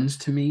movie, guns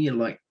to me are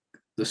like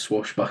the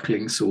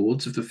swashbuckling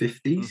swords of the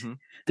 50s.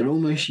 They're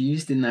almost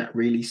used in that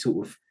really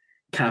sort of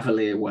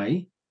cavalier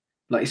way,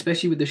 like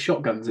especially with the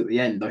shotguns at the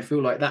end. I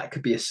feel like that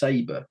could be a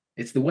saber.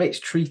 It's the way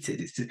it's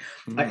treated.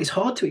 It's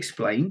hard to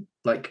explain,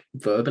 like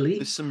verbally.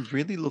 There's some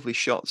really lovely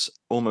shots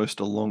almost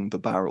along the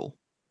barrel.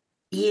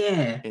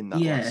 In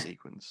that last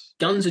sequence,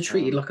 guns are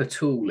treated like a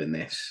tool in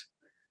this.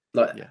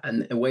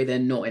 And the way they're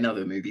not in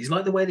other movies,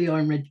 like the way the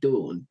Iron Red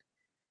Dawn,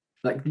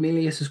 like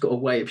Milius has got a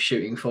way of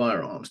shooting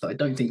firearms that I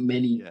don't think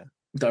many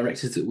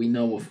directors that we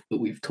know of that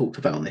we've talked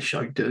about on this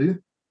show do.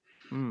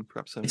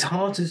 Perhaps so. It's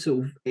hard to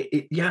sort of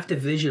you have to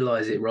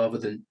visualize it rather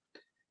than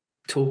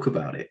talk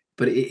about it,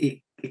 but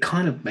it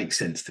kind of makes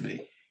sense to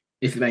me,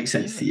 if it makes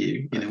sense to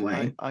you in a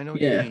way. I know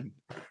what you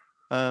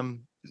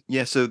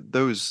mean. So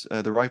those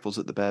the rifles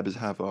that the Berbers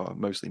have are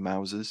mostly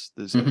Mausers.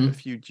 There's a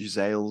few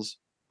Giselles,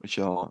 which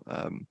are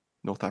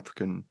North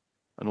African,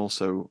 and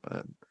also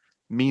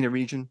MENA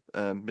region,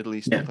 Middle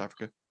East, North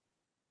Africa.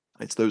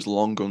 It's those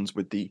long guns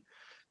with the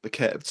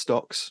curved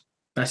stocks.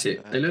 That's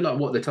it. They look like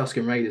what the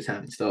Tusken Raiders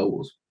have in Star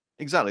Wars.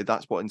 Exactly.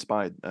 That's what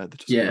inspired the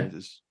Tusken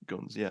Raiders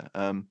guns.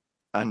 And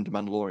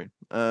Mandalorian.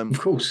 Of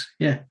course.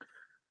 Yeah.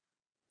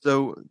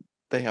 So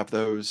they have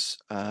those.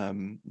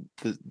 The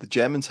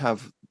Germans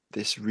have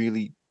this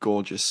really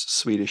gorgeous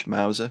Swedish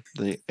Mauser,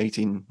 the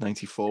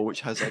 1894, which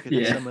has like an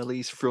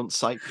SMLE's front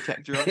sight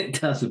protector on it. It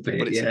does a bit,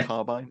 but it's a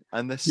carbine,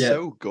 and they're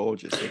so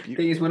gorgeous. The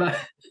thing is, when I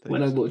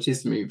watched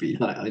this movie,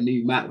 like I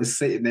knew Matt was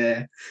sitting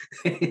there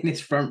in his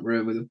front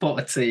room with a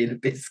pot of tea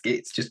and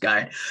biscuits, just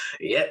going,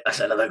 "Yeah, that's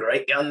another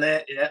great gun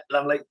there. Yeah,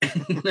 lovely."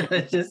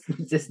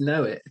 just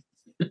know it.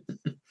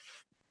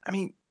 I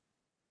mean,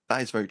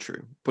 that is very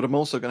true. But I'm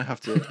also going to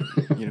have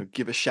to,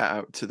 give a shout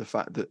out to the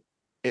fact that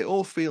it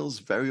all feels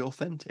very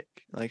authentic.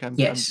 Like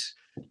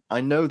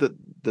I know that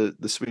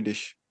the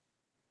Swedish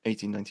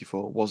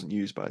 1894 wasn't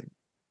used by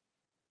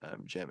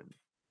German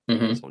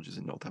soldiers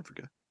in North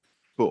Africa,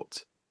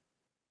 but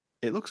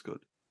it looks good,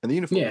 and the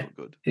uniforms look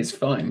good. It's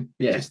fine.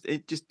 Yeah,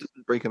 it just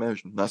doesn't break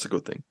immersion. That's a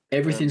good thing.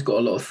 Everything's got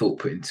a lot of thought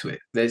put into it.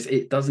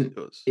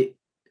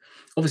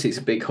 Obviously, it's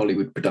a big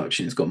Hollywood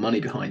production. It's got money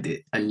behind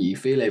it, and you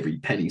feel every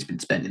penny's been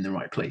spent in the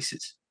right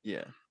places.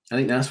 Yeah. I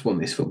think that's one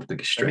of this film's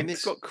biggest strengths. I mean,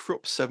 it's got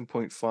Krupp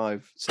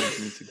 7.5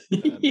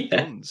 centimeter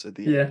guns at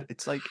the end.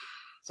 It's like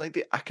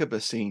the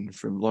Aqaba scene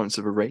from Lawrence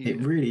of Arabia.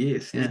 It really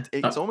is. Yeah.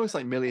 It's almost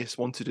like Milius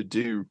wanted to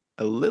do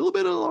a little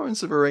bit of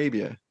Lawrence of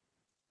Arabia.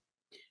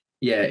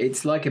 Yeah,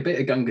 it's like a bit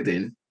of Gunga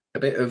Din, a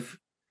bit of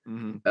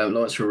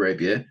Lawrence of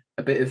Arabia,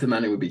 a bit of The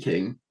Man Who Would Be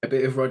King, a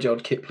bit of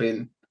Rudyard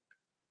Kipling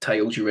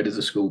tales you read as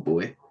a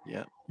schoolboy.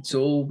 Yeah, it's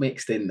all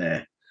mixed in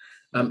there.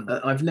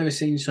 I've never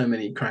seen so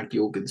many Craig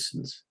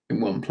Jorgensens in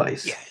one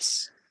place.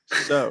 Yes.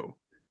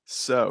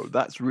 So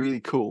that's really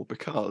cool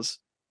because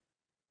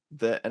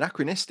they're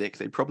anachronistic.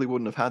 They probably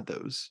wouldn't have had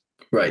those.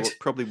 Right. They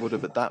probably would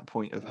have at that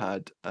point have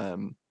had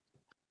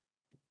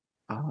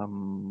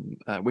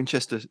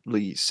Winchester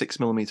Lees,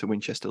 6mm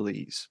Winchester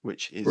Lees,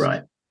 which is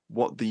Right.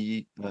 what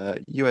the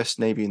US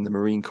Navy and the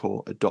Marine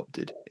Corps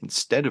adopted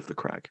instead of the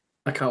Krag.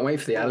 I can't wait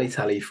for the alley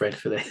tally thread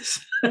for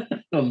this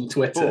on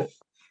Twitter.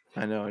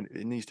 I know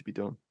it needs to be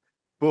done.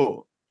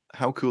 But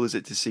how cool is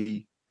it to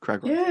see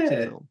Krag rifles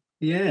in film?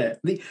 Yeah.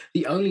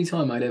 The only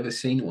time I'd ever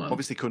seen one.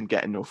 Obviously, couldn't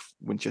get enough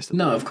Winchester.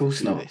 No, of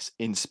course not. This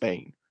in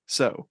Spain,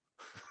 so.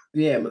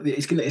 Yeah, but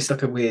it's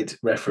like a weird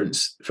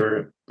reference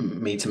for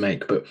me to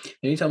make. But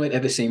the only time I'd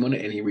ever seen one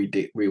at any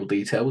real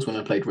detail was when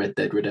I played Red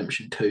Dead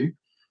Redemption 2,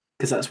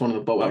 because that's one of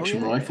the bolt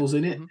action rifles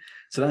in it. Mm-hmm.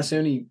 So that's the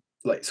only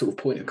like sort of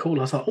point of call.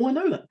 I was like, oh, I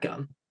know that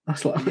gun.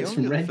 That's like it's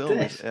from Red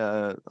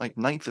Dead. Like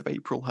 9th of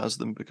April has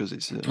them because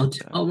it's a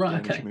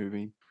okay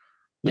movie.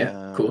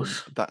 Yeah, of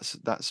course.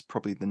 That's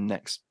probably the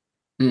next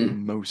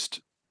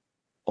most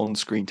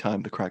on-screen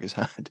time the Krag has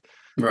had.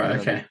 Right.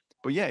 Okay.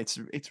 But yeah,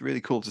 it's really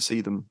cool to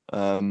see them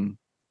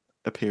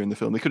appear in the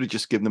film. They could have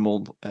just given them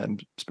all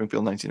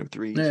Springfield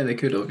 1903. Yeah, they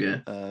could have.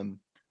 Yeah.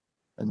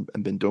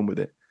 And been done with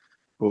it.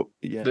 But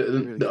yeah,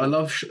 really cool. I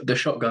love the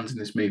shotguns in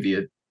this movie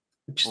are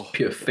just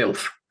pure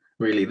filth.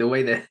 Really, the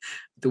way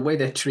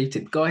they're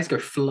treated. Guys go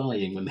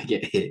flying when they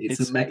get hit.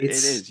 It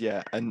is,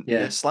 yeah, and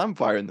yeah, slam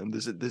firing them.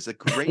 There's a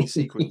great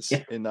sequence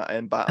in that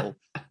end battle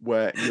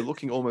where you're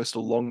looking almost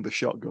along the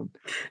shotgun,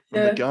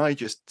 and the guy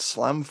just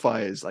slam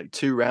fires like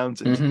 2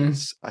 rounds into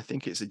this. I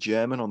think it's a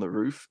German on the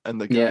roof, and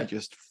the guy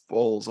just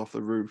falls off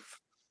the roof.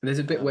 And there's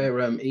a bit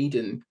where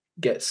Eden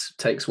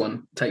takes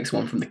one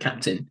from the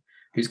captain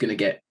who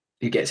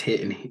gets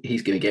hit, and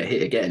he's going to get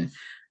hit again,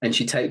 and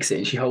she takes it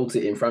and she holds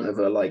it in front of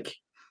her like.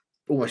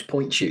 Almost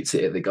point shoots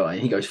it at the guy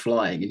and he goes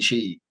flying, and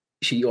she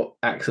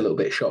acts a little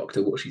bit shocked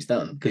at what she's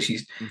done, because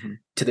she's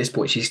to this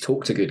point she's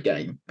talked a good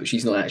game, but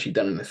she's not actually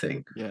done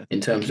anything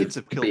in terms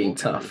of being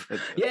tough.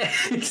 Yeah,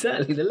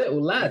 exactly. The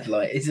little lad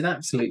is an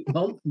absolute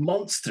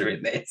monster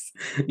in this.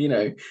 You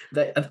know,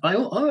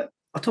 I'll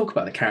talk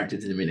about the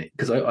characters in a minute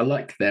because I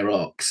like their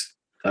arcs,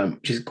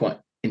 which is quite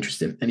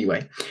interesting.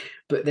 Anyway,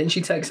 but then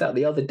she takes out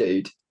the other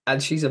dude,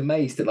 and she's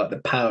amazed at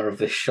the power of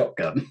this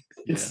shotgun.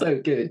 It's so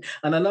good.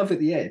 And I love at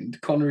the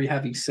end, Connery,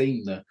 having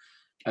seen the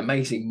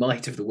amazing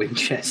might of the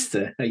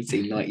Winchester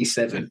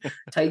 1897,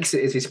 takes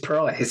it as his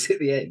prize at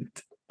the end.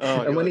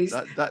 Oh, and when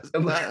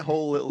that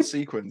whole little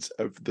sequence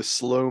of the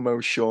slow-mo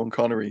Sean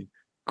Connery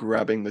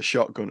grabbing the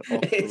shotgun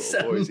off the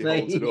little boys he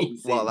holds it up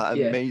while that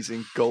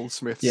amazing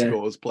Goldsmith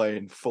score is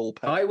playing full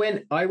power.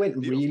 I went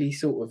really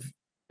sort of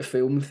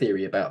film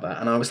theory about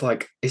that, and I was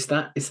like, is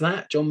that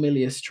John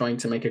Milius trying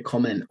to make a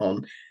comment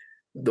on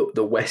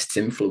the West's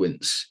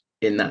influence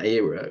in that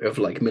era of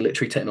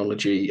military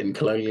technology and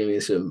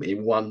colonialism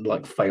in one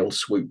fail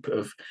swoop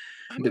of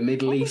the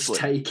Middle East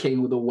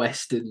taking the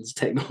Western's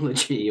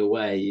technology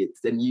away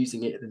and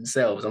using it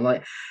themselves? I'm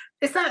like,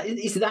 is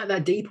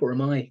that deep, or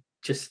am I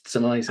just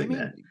surmising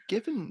that?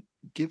 Given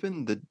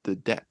the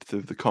depth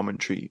of the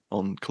commentary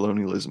on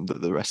colonialism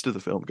that the rest of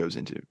the film goes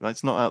into,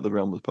 that's not out of the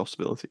realm of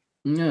possibility.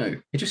 No,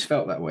 it just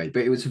felt that way,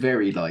 but it was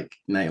very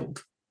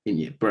nailed in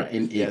you.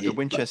 The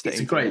Winchester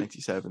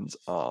 1897s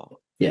are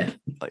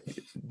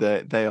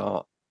they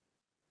are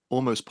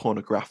almost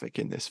pornographic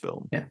in this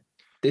film. Yeah,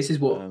 this is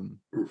what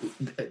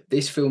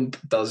this film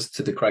does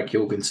to the Craig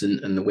Jorgensen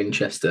and the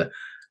Winchester,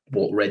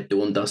 what Red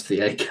Dawn does to the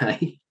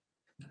AK.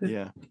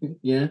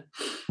 Yeah.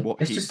 What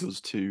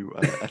does to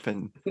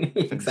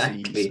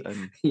exactly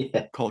and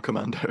call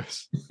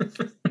commandos.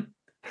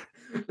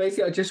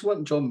 Basically, I just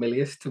want John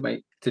Milius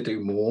to do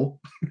more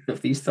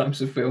of these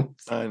types of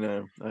films. I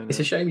know. It's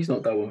a shame he's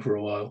not done one for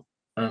a while.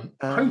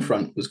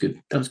 Homefront was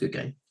good. That was a good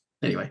game.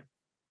 Anyway,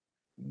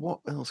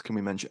 what else can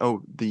we mention?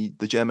 Oh, the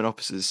German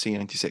officer's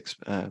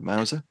C-96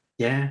 Mauser.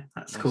 Yeah,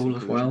 that's cool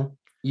as well.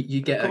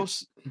 You get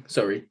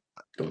sorry,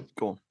 go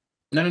on.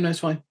 No, it's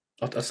fine.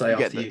 I'll say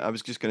after you. I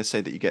was just going to say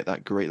that you get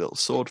that great little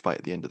sword fight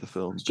at the end of the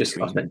film. That's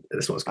what I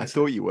was I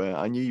thought you were.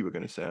 I knew you were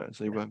going to say it.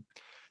 So you were.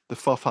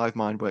 The hive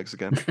mind works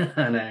again.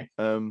 I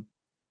know.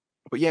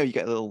 But yeah, you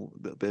get a little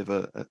bit of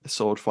a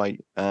sword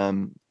fight,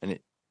 and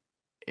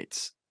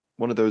it's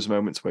one of those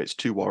moments where it's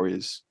two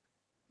warriors.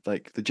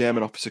 Like the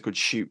German officer could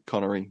shoot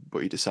Connery,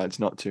 but he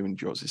decides not to and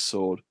draws his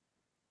sword.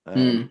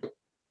 And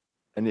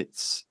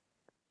it's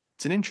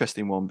an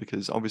interesting one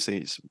because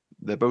obviously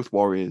they're both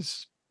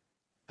warriors,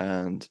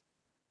 and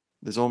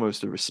there's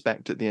almost a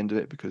respect at the end of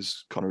it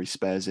because Connery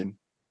spares him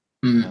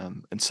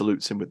and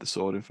salutes him with the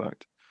sword. In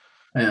fact.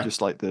 Yeah.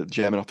 Just like the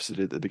German officer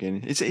did at the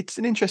beginning. It's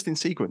an interesting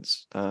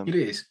sequence. It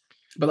is,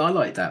 but I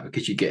like that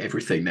because you get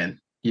everything. Then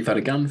you've had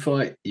a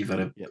gunfight, you've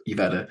had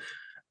a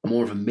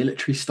more of a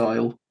military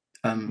style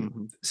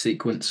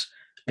sequence,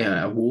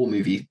 a war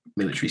movie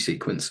military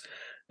sequence.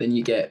 Then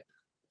you get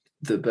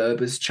the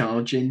Berbers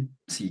charging,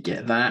 so you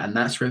get that, and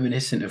that's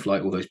reminiscent of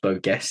all those Bo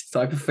Guest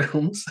type of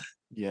films.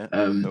 Yeah,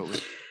 totally.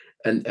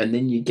 And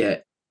then you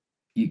get.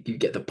 You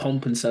get the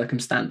pomp and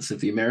circumstance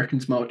of the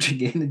Americans marching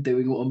in and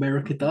doing what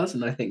America does,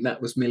 and I think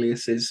that was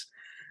Milius's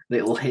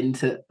little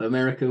hint at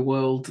America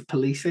world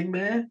policing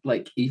there,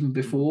 like even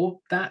before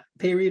that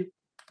period,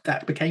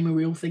 that became a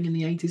real thing in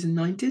the 80s and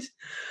 90s.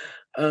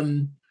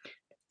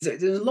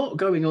 There's a lot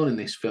going on in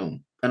this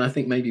film, and I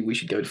think maybe we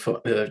should go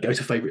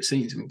to favourite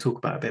scenes and we'll talk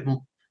about it a bit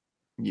more.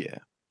 Yeah.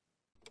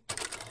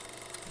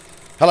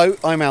 Hello,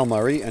 I'm Al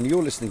Murray, and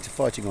you're listening to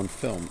Fighting on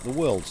Film, the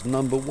world's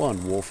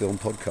 #1 war film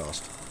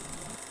podcast.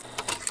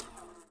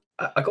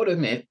 I got to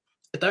admit,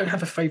 I don't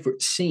have a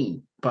favourite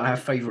scene, but I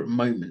have favourite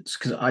moments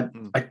because I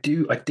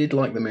did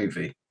like the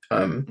movie.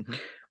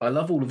 I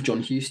love all of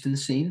John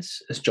Huston's scenes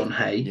as John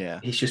Hay. Yeah,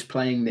 he's just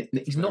playing.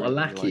 He's not a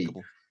lackey.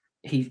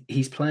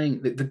 He's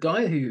playing the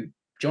guy who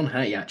John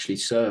Hay actually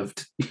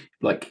served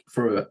like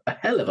for a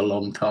hell of a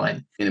long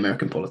time in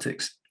American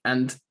politics.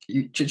 And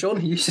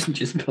John Huston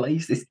just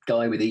plays this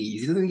guy with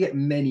ease. He doesn't get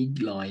many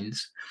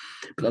lines,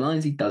 but the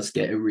lines he does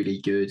get are really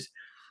good.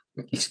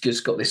 He's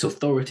just got this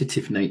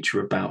authoritative nature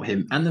about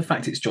him, and the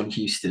fact it's John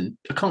Huston,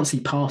 I can't see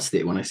past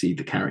it when I see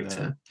the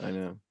character. I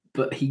know.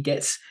 But he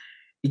gets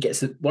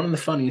one of the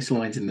funniest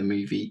lines in the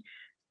movie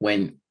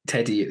when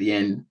Teddy at the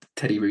end,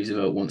 Teddy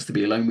Roosevelt wants to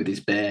be alone with his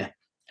bear,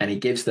 and he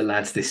gives the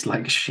lads this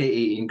like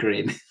shit-eating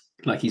grin,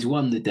 like he's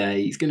won the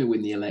day, he's going to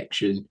win the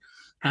election,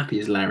 happy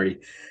as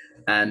Larry,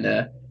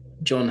 and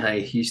John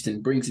Hay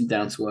Huston brings him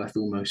down to earth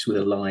almost with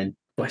a line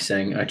by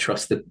saying, "I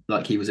trust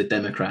like he was a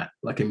Democrat,"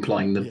 like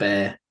implying the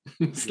bear.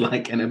 It's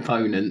like an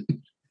opponent.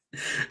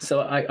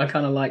 So I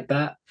kind of like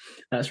that.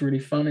 That's really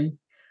funny.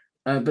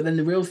 But then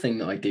the real thing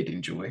that I did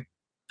enjoy,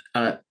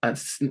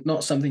 it's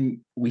not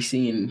something we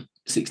see in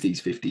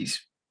 60s, 50s,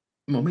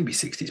 well, maybe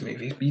 60s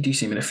movies. You do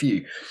see them in a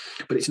few,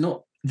 but it's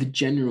not the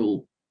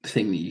general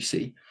thing that you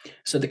see.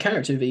 So the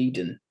character of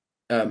Eden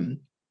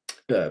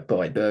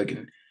by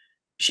Bergen,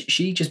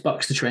 she just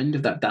bucks the trend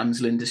of that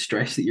damsel in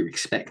distress that you're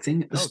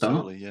expecting at the start.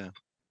 Totally, yeah.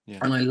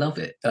 And I love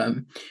it.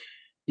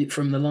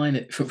 From the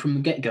line from the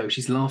get-go,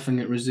 she's laughing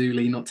at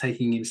Raisui, not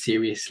taking him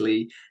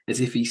seriously,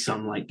 as if he's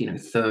some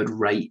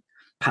third-rate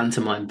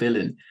pantomime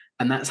villain,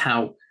 and that's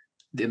how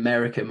the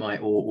America might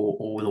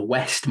or the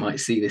West might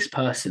see this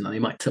person, and they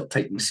might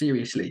take them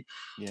seriously.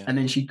 And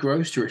then she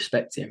grows to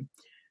respect him,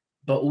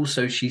 but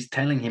also she's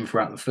telling him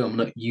throughout the film,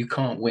 look, you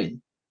can't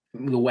win.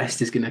 The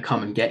West is going to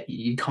come and get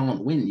you. You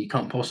can't win. You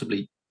can't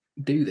possibly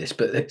do this.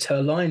 But it's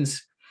her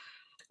lines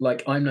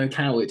like, "I'm no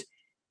coward.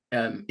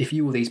 If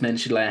you or these men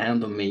should lay a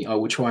hand on me, I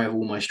will try with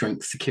all my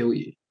strength to kill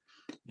you."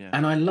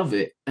 And I love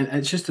it. And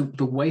it's just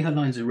the way her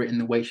lines are written,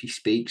 the way she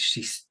speaks,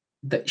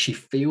 she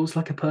feels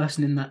like a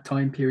person in that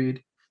time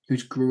period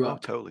who's grew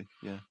up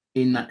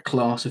in that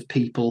class of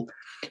people.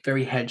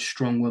 Very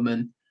headstrong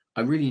woman.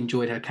 I really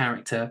enjoyed her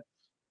character.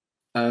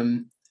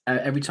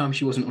 Every time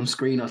she wasn't on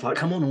screen, I was like,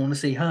 come on, I want to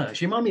see her.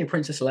 She reminded me of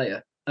Princess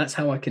Leia. That's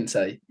how I can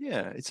say.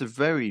 Yeah, it's a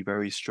very,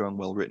 very strong,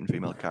 well-written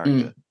female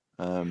character.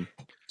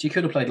 She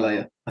could have played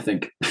Leia, I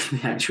think, the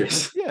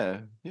actress.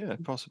 Yeah,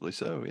 possibly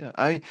so.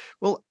 Yeah,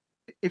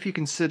 if you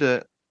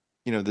consider,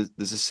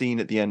 there's a scene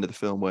at the end of the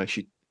film where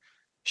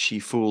she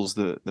fools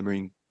the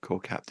Marine Corps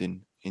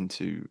captain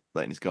into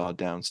letting his guard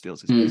down,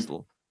 steals his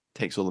pistol,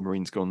 takes all the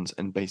Marines' guns,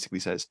 and basically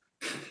says,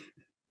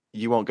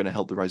 "You aren't going to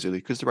help the Raisui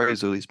because the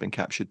Raisui has been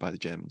captured by the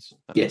Germans."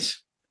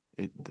 Yes.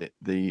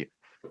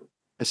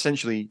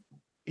 Essentially,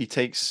 he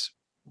takes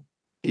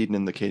Eden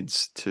and the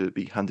kids to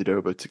be handed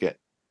over to get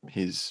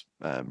his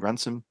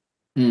ransom,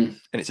 and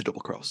it's a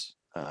double cross.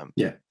 And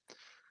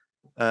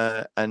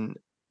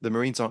the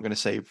Marines aren't going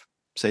to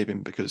save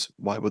him because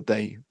why would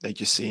they? They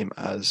just see him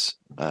as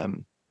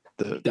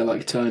they're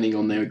like turning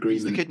on their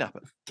agreement, the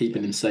kidnapper,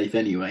 keeping him safe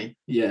anyway.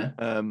 Yeah.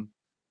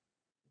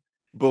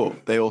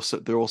 But they're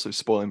also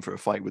spoiling for a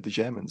fight with the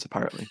Germans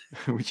apparently,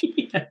 which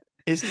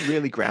isn't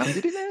really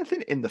grounded in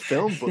anything in the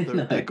film, but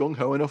they're gung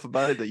ho enough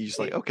about it that you're just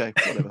like, okay,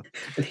 whatever.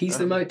 But he's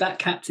that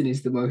captain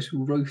is the most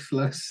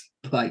ruthless.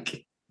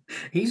 Like,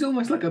 he's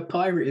almost like a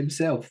pirate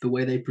himself. The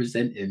way they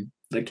present him,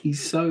 like he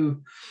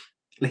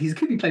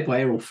could be played by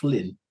Errol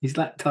Flynn. He's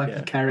that type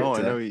of character. Oh,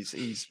 I know.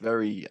 He's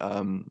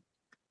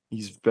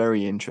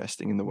very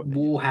interesting in the way.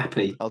 War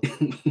happy. I'll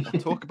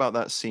talk about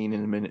that scene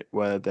in a minute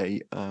where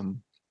they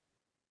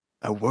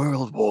a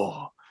world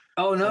war.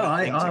 Oh no,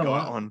 I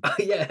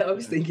I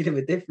was thinking of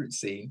a different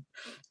scene.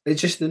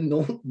 It's just the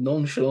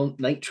nonchalant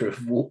nature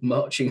of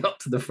marching up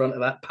to the front of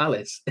that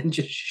palace and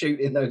just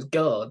shooting those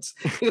guards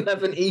who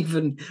haven't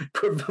even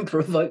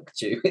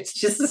provoked you. It's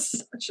just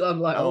such.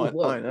 I'm like,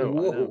 I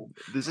know.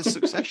 There's a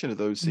succession of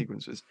those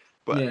sequences,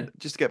 but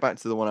just to get back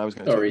to the one I was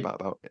going to talk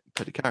about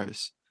Teddy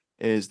Karras,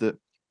 is that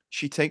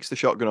she takes the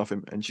shotgun off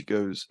him and he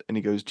goes,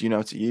 "Do you know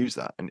how to use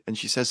that?" And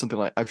she says something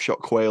like, "I've shot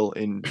quail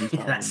in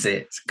Newfoundland." That's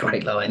it. It's a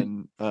great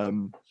line.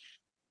 And,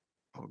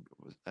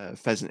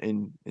 pheasant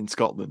in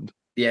Scotland.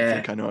 Yeah, I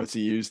think I know how to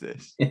use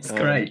this. It's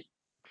great.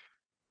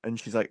 And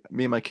she's like,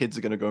 "Me and my kids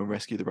are going to go and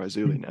rescue the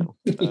Raisui now."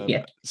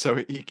 So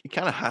he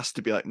kind of has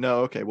to be like, "No,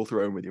 okay, we'll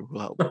throw in with you.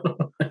 We'll help."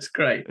 That's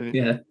great.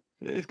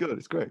 It's good.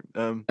 It's great.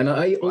 And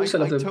I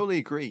also I totally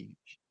agree.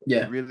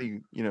 Yeah,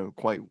 really,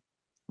 quite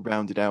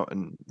rounded out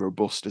and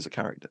robust as a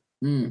character.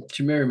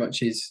 She very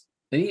much is,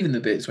 and even the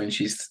bits when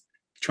she's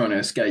trying to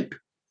escape,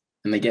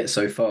 and they get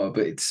so far,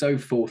 but it's so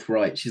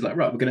forthright. She's like,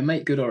 right, we're going to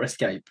make good our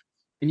escape.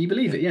 And you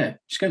believe it, yeah,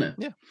 she's going to.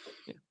 Yeah.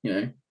 You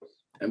know,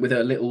 and with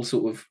her little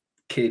sort of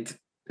kid,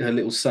 her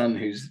little son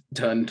who's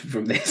turned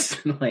from this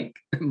like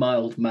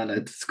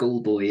mild-mannered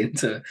schoolboy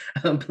into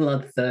a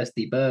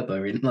bloodthirsty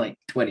Berber in like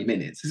 20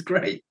 minutes. It's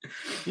great.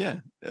 Yeah.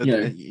 You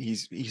know.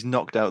 He's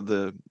knocked out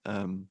the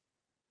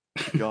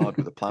guard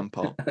with a plant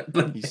pot.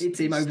 But He's hits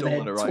him over the stolen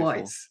head a rifle.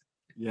 twice.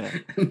 Yeah.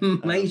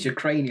 Major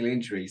cranial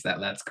injuries that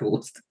lad's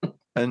caused.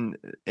 And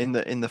in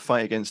the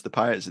fight against the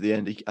pirates at the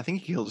end, I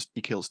think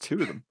he kills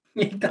two of them.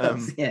 He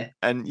does, yeah.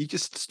 And you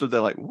just stood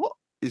there like, what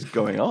is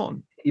going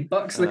on? He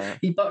bucks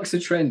the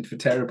trend for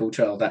terrible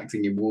child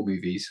acting in war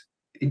movies.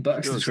 He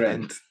bucks the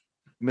trend.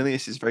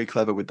 Milius is very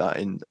clever with that.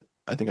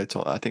 I think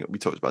we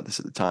talked about this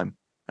at the time,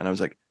 and I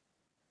was like,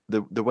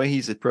 the way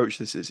he's approached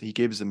this is he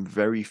gives them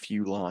very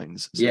few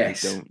lines, so they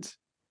don't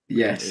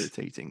yes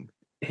irritating.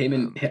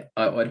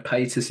 I'd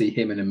pay to see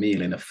him and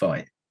Emil in a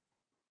fight.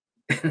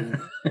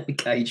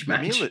 Cage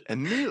match.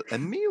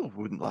 Emil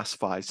wouldn't last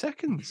 5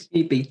 seconds.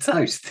 He'd be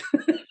toast.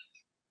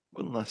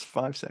 Wouldn't last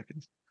 5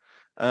 seconds.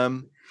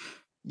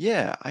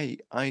 Yeah,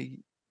 I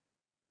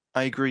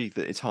agree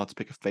that it's hard to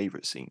pick a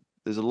favorite scene.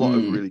 There's a lot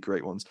of really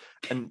great ones,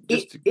 and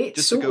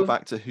just to go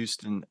back to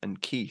Houston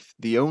and Keith,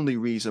 the only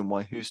reason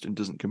why Houston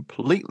doesn't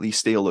completely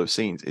steal those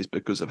scenes is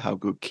because of how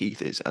good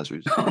Keith is as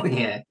Roosevelt. Oh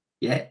yeah.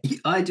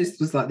 I just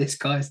was like, this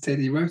guy's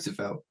Teddy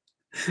Roosevelt.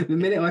 The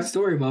minute I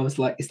saw him, I was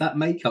like, is that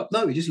makeup?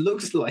 No, he just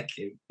looks like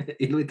him.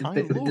 With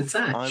the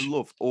tatch. I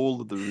love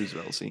all of the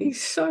Roosevelt scenes.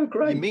 He's so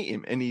great. You meet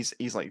him and he's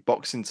like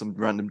boxing some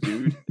random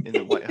dude in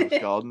the White House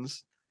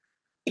gardens.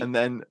 And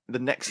then the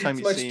next time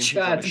you see him, he's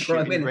on a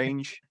shooting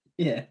range.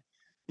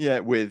 Yeah,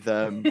 with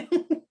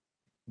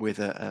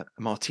a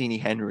Martini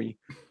Henry.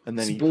 And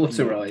then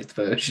Sporterized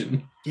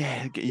version.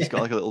 Yeah, he's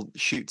got like a little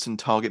shoots and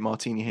target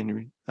Martini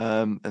Henry.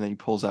 And then he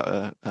pulls out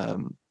a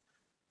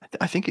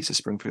I think it's a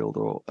Springfield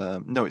or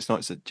no, it's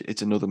not.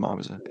 It's another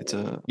Mauser. It's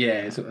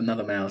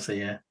another Mauser.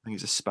 Yeah, I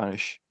think it's a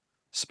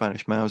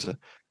Spanish Mauser.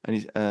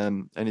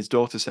 And his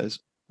daughter says,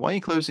 "Why are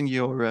you closing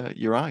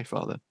your eye,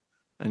 father?"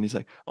 And he's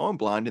like, "Oh, I'm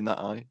blind in that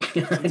eye."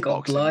 I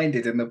got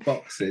blinded in the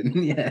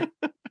boxing. Yeah,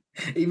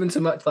 even so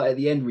much like at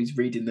the end where he's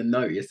reading the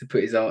note, he has to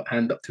put his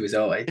hand up to his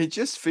eye. It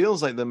just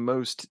feels like the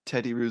most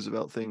Teddy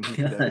Roosevelt thing he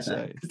could ever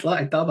say. It's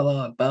like a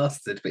double-R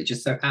bastard, but it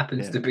just so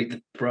happens to be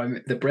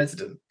the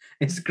president.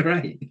 It's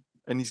great.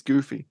 And he's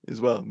goofy as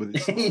well. With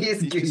his he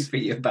is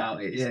goofy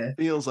about it, yeah.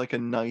 Feels like a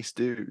nice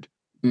dude,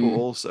 but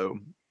also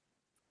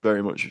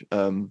very much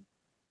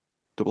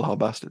double hard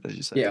bastard, as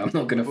you say. Yeah, I'm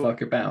not going to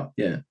fuck about.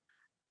 Yeah,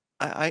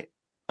 I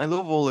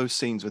love all those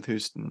scenes with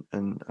Houston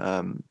and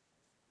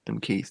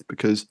Keith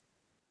because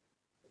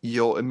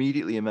you're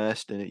immediately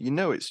immersed in it. You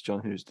know it's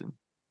John Huston,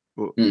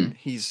 but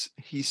he's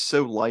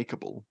so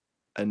likable,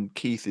 and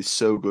Keith is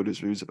so good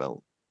as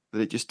Roosevelt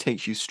that it just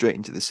takes you straight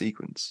into the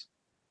sequence.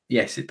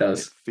 Yes, it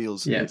does.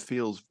 It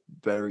feels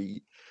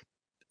very.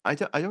 I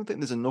don't think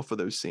there's enough of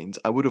those scenes.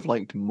 I would have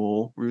liked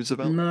more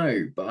Roosevelt.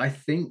 No, but I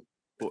think.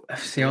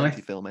 See, I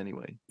film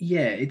anyway.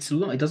 Yeah, it's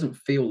long. It doesn't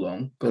feel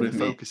long. But the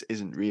focus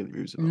isn't really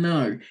Roosevelt.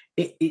 No,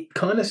 it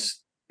kind of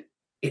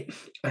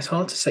it's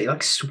hard to say. It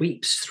like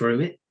sweeps through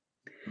it.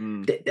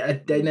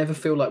 They never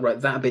feel like right.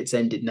 That bit's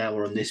ended now.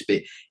 We're on this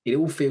bit. It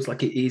all feels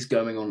like it is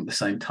going on at the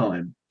same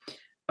time.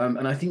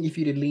 And I think if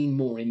you'd lean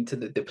more into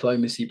the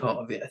diplomacy part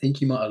of it, I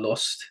think you might have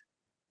lost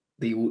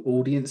the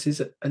audiences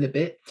in a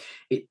bit.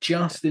 It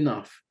just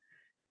enough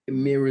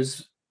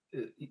mirrors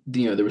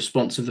the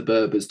response of the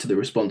Berbers to the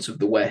response of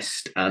the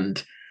West,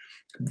 and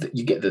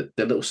you get the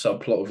little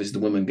subplot of is the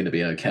woman going to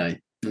be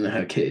okay and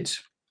her kids,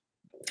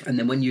 and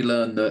then when you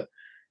learn that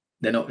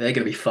they're going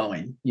to be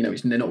fine,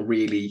 they're not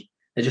really,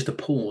 they're just a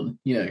pawn.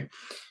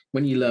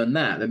 When you learn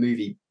that, the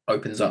movie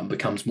opens up and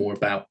becomes more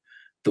about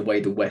the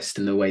way the West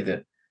and the way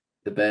that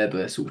the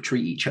Berber sort of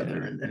treat each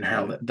other and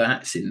how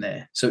that's in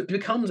there. So it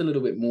becomes a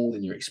little bit more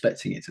than you're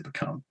expecting it to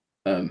become.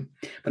 But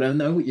I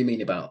know what you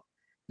mean about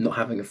not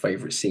having a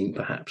favourite scene,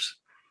 perhaps.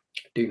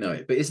 I do know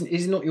it. But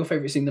is not your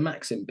favourite scene the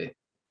Maxim bit?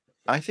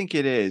 I think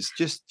it is,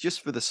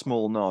 just for the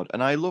small nod.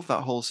 And I love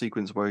that whole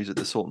sequence where he's at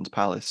the Sultan's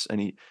palace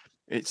and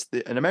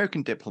an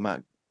American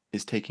diplomat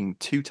is taking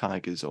 2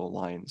 tigers or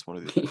lions, one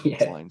of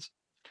the lions,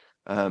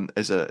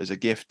 as a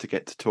gift to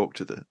get to talk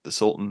to the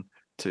Sultan,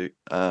 to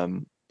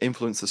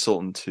influence the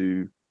Sultan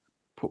to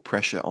put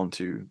pressure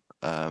onto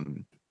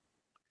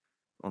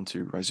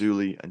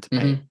Raisui and to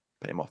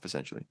pay him off,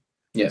 essentially.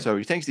 Yeah. So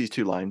he takes these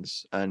 2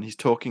 lions and he's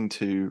talking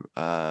to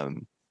a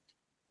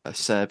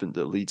servant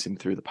that leads him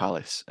through the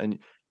palace, and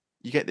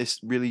you get this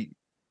really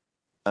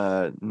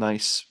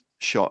nice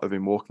shot of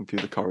him walking through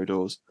the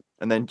corridors,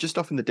 and then just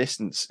off in the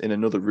distance, in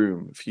another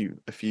room,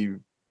 a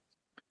few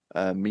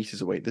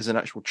meters away, there's an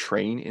actual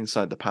train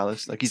inside the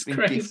palace. Like he's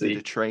been gifted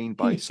a train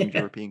by some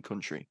European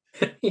country,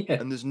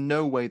 and there's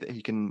no way that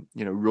he can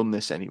run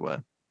this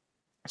anywhere.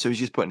 So he's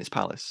just put in his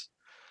palace.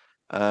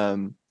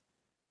 The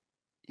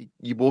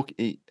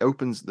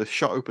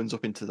shot opens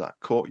up into that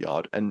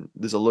courtyard, and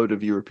there's a load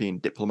of European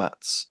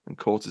diplomats and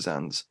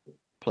courtesans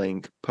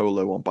playing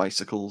polo on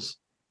bicycles,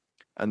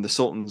 and the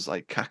Sultan's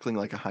like cackling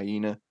like a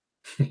hyena,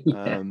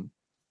 Yeah.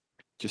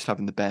 just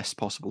having the best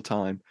possible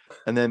time.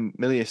 And then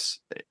Milius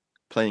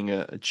playing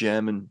a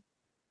German,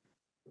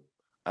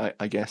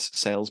 I guess,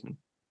 salesman.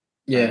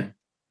 Yeah.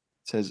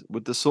 Says,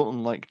 "Would the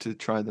Sultan like to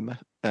try the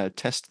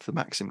test the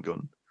Maxim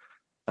gun?"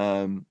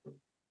 And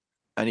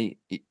the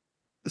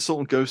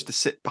Sultan goes to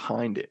sit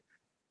behind it,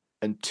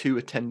 and two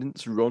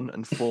attendants run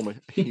and form a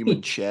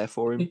human chair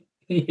for him.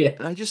 Yeah.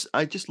 And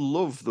I just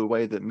love the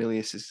way that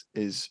Milius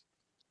is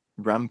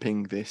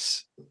ramping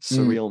this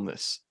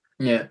surrealness.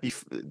 Yeah.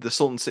 The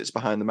Sultan sits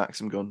behind the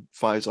Maxim gun,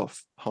 fires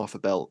off half a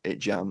belt, it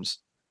jams,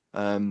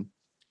 and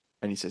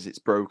he says it's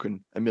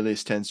broken. And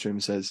Milius turns to him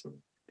and says,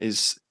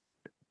 "Is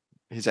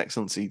His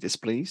Excellency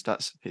displeased?"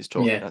 That's his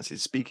talk. Yeah. That's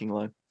his speaking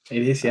line.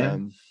 It is, yeah.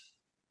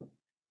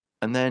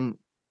 And then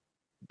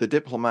the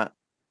diplomat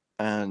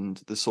and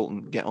the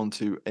Sultan get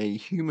onto a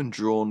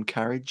human-drawn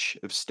carriage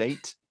of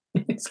state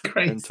It's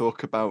great. and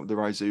talk about the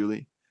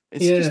Raisui.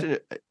 It's Yeah.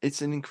 just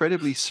it's an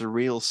incredibly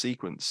surreal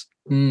sequence,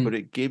 but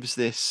it gives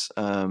this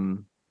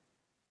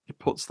it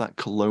puts that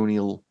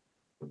colonial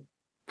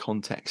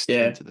context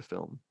into the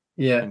film,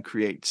 and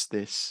creates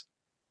this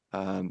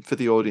for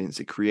the audience.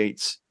 It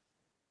creates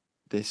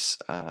this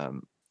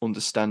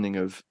understanding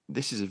of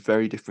this is a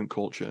very different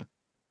culture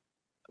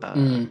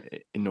in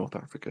North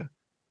Africa,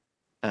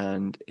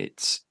 and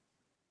it's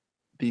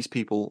these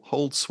people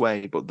hold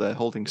sway, but they're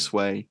holding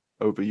sway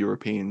over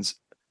Europeans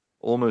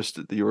almost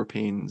at the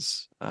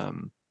Europeans'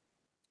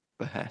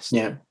 behest.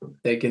 Yeah,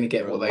 they're going to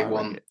get what they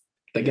want.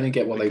 They're going to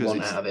get what they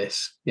want out of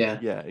this. Yeah.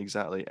 Yeah,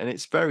 exactly. And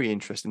it's very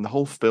interesting. The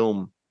whole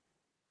film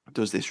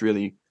does this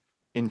really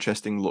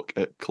interesting look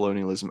at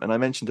colonialism. And I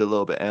mentioned a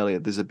little bit earlier,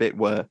 there's a bit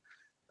where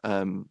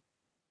the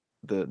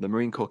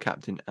Marine Corps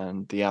captain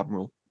and the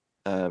admiral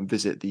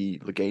visit the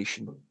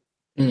legation,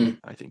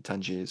 I think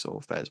Tangiers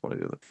or Fez, one or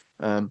the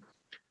other,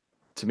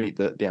 to meet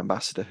the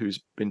ambassador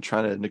who's been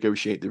trying to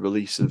negotiate the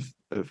release of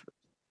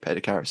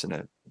Peter Karras and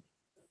the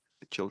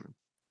children.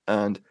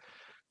 And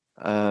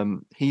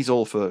he's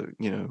all for,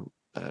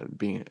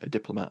 being a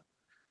diplomat.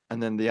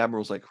 And then the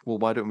admiral's like, well,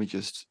 why don't we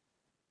just,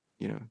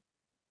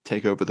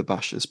 take over the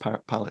Basha's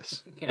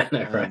palace? Yeah, I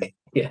know, right?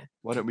 Yeah.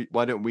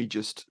 Why don't we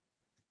just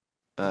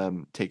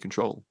take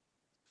control?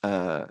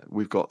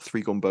 We've got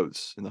 3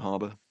 gunboats in the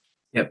harbor.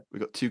 Yep.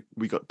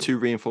 We got two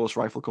reinforced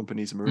rifle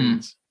companies and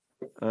Marines.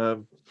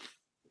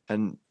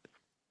 And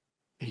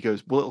he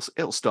goes, well,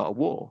 it'll start a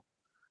war,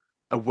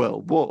 a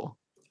world war.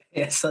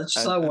 Yeah, so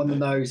on the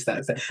nose.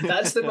 That's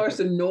the most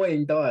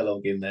annoying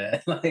dialogue in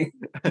there. Like,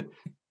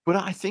 but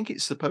I think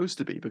it's supposed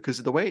to be because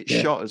of the way it's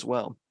shot as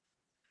well.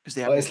 Because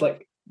it's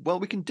like, well,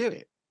 we can do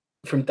it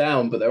from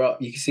down, but they're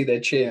up. You can see their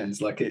chins.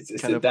 Yeah, like it's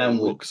kind the of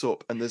downward. Looks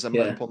up, and there's a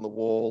map on the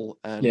wall,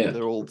 and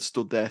they're all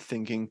stood there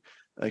thinking,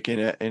 like in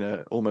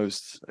a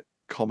almost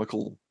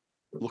comical,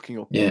 looking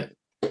up.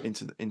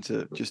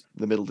 Into just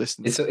the middle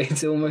distance.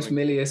 It's almost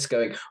Milius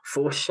going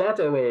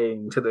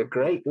foreshadowing to the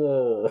Great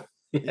War.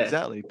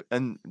 Exactly,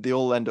 and they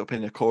all end up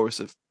in a chorus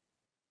of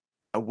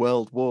a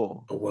world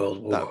war. A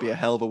world war. That'd be a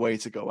hell of a way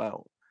to go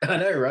out. I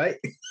know, right?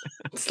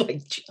 It's like,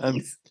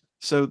 jeez.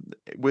 So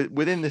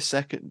within this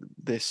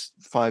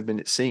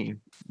 5-minute scene,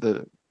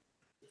 the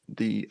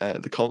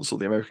consul,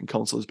 the American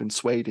consul, has been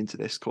swayed into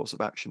this course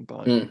of action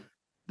by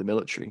the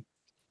military,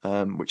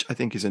 which I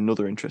think is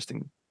another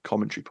interesting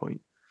commentary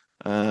point.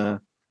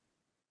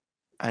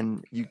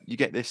 And you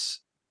get this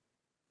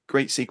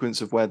great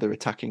sequence of where they're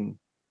attacking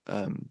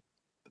the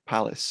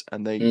palace,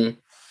 and they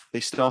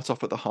start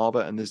off at the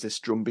harbor, and there's this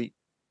drum beat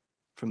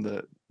from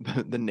the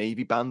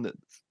Navy band that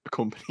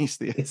accompanies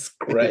the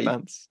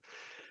advance,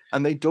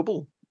 and they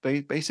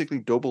basically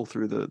double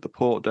through the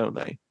port, don't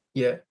they?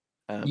 Yeah.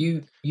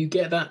 You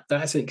get that.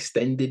 That's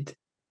extended.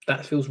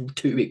 That feels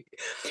too.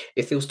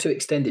 It feels too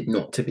extended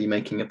not to be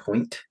making a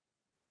point.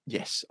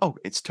 Yes. Oh,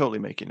 it's totally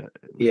making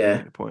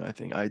a point. I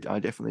think I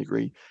definitely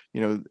agree.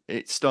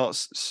 It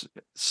starts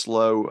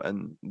slow,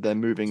 and they're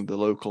moving the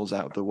locals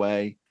out of the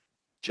way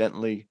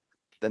gently.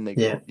 Then they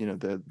go,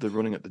 they're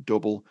running at the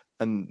double,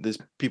 and there's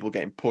people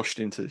getting pushed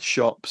into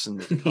shops, and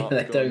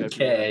they don't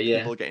care.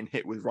 People are getting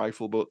hit with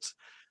rifle butts.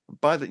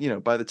 By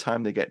the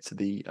time they get to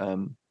the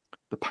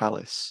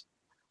palace,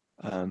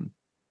 the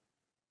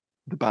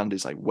band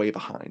is like way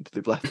behind.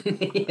 They've left.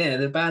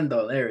 The band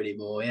aren't there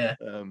anymore. Yeah.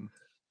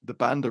 The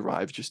band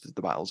arrives just as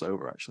the battle's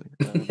over, actually.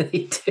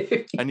 They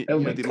do. And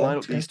they line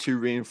up these 2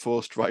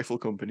 reinforced rifle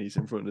companies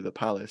in front of the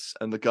palace,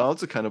 and the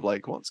guards are kind of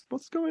like, "What's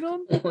going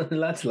on?" The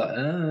lad's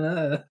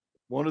like,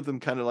 One of them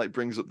kind of like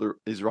brings up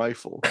his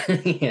rifle.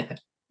 Yeah.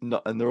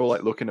 And they're all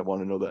like looking at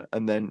one another,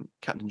 and then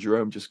Captain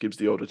Jerome just gives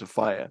the order to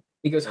fire.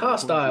 He goes,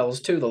 "Hostiles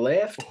to the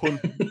left."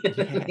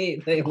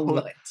 They all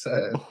like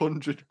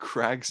 100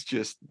 crags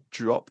just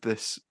drop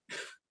this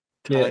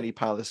tiny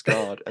palace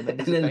guard, and then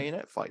there's a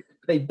bayonet fight.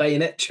 They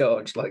bayonet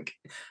charge like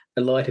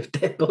a line of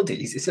dead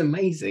bodies. It's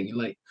amazing.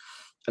 Like,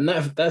 and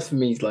that for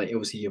me is like,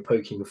 obviously you're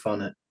poking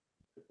fun at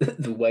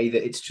the way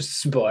that it's just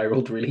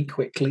spiraled really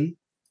quickly,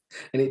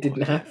 and it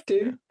didn't have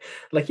to.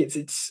 Like,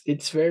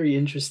 it's very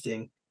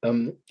interesting.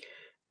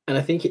 And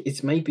I think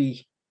it's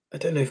maybe I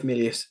don't know if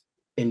Milius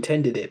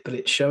intended it, but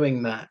it's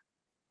showing that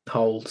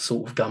whole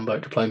sort of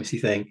gunboat diplomacy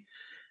thing,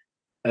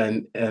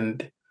 and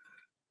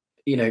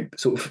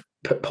sort of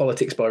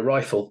politics by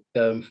rifle,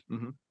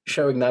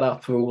 showing that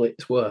up for all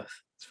it's worth.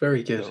 It's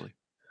very good.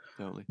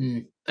 Totally.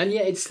 And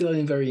yet it's still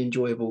a very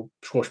enjoyable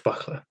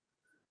swashbuckler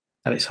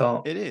at its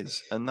heart. It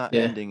is, and that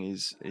ending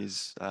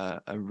is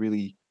a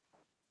really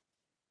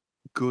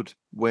good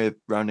way of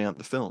rounding out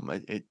the film.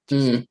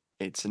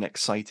 It's an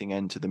exciting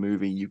end to the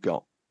movie. You've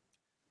got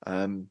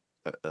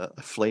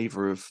a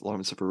flavour of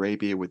Lawrence of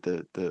Arabia with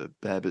the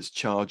Berbers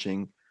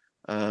charging,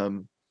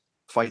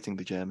 fighting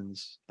the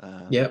Germans.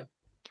 Yep.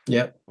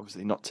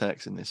 Obviously not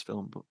Turks in this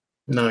film, but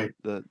no,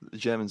 the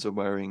Germans are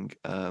wearing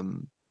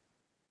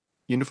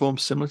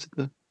uniforms similar to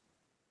the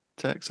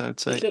Turks, I would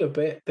say. A little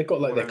bit. They've got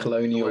like their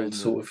colonial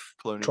sort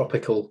of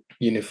tropical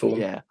uniform.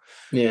 Yeah.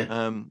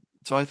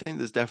 So I think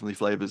there's definitely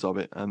flavours of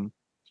it.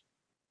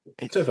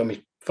 It's sort of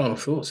my final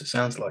thoughts. It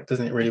sounds like,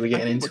 doesn't it? Really, we're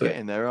getting into it. We're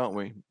getting there, aren't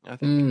we? I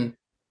think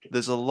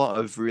there's a lot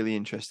of really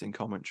interesting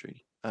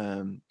commentary.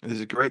 There's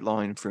a great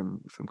line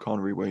from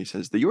Connery where he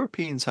says, "The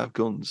Europeans have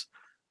guns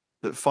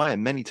that fire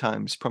many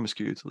times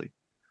promiscuously."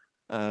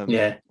 Or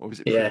was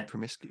it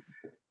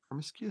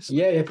promiscuous?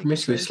 Yeah,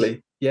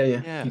 promiscuously.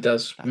 Yeah, he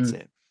does. That's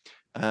it.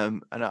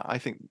 And I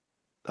think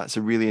that's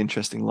a really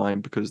interesting line,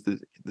 because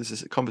there's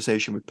this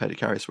conversation with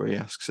Pediccaris where he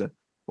asks her,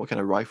 what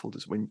kind of rifle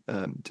does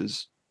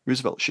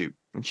Roosevelt shoot?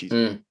 And she's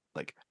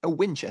like, a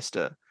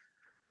Winchester.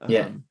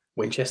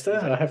 Winchester?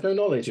 I have no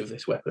knowledge of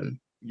this weapon.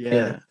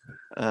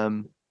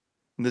 And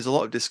there's a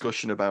lot of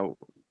discussion about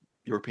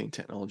European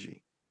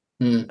technology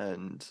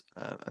and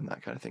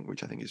that kind of thing,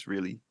 which I think is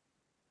really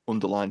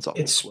underlines that.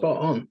 It's spot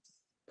on.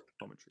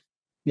 Commentary.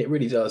 It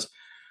really does.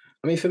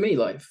 I mean, for me,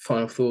 like,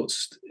 final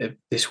thoughts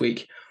this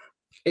week,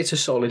 it's a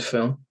solid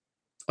film.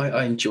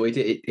 I enjoyed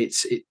it.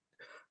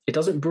 It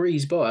doesn't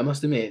breeze by, I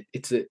must admit.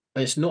 It's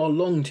not a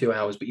long 2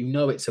 hours, but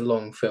it's a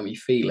long film. You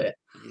feel it.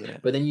 Yeah.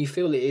 But then you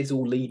feel it is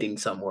all leading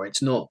somewhere.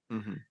 It's not.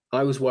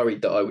 I was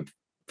worried that I would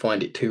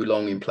find it too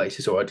long in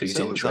places, or I'd lose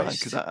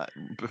interest.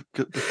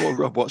 Because before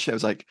Rob watched it, I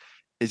was like,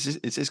 is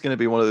this going to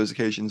be one of those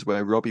occasions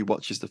where Robbie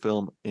watches the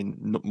film in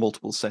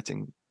multiple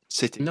sittings?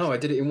 No, I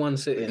did it in one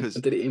sitting.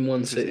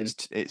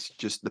 It's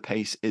just the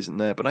pace isn't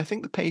there, but I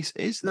think the pace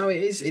is there. No,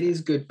 it is. It is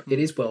good. It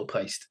is well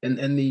paced,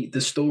 and the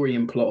story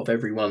and plot of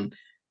everyone,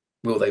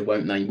 will they,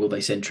 won't they, will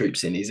they send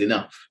troops in, is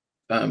enough.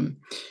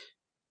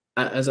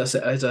 As I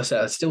said,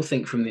 I still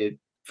think from the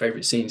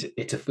favourite scenes,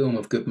 it's a film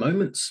of good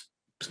moments.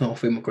 It's not a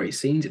film of great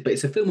scenes, but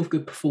it's a film of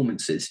good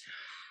performances.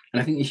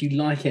 And I think if you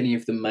like any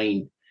of the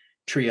main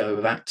trio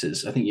of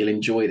actors, I think you'll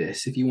enjoy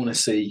this. If you want to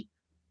see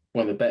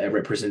one of the better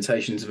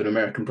representations of an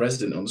American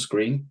president on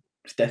screen,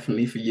 it's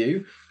definitely for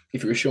you.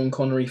 If you're a Sean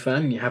Connery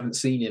fan and you haven't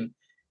seen him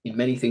in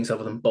many things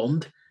other than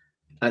Bond,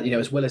 and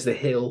as well as The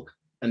Hill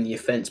and The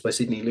Offence by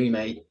Sidney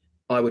Lumet,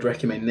 I would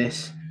recommend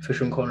this for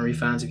Sean Connery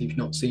fans if you've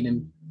not seen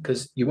him,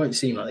 because you won't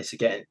see him like this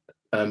again.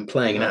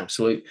 Playing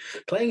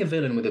a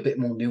villain with a bit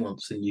more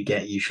nuance than you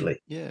get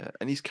usually. Yeah,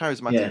 and he's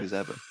charismatic as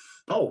ever.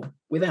 Oh,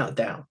 without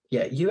doubt.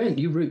 Yeah,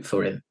 you root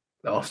for him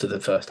after the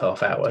first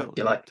half hour. Totally,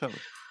 you're like,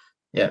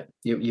 yeah,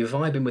 you're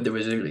vibing with the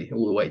Raisui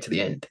all the way to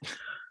the end.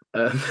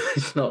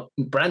 It's not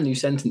brand new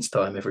sentence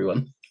time,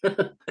 everyone.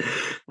 It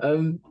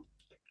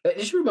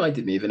just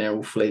reminded me of an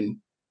Errol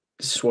Flynn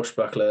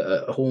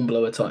swashbuckler, a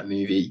hornblower type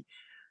movie.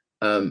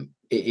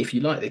 If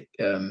you like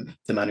the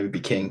Man Who Would Be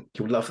King,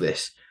 you'll love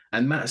this.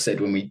 And Matt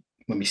said when we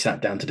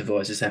sat down to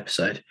devise this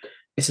episode,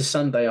 it's a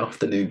Sunday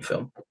afternoon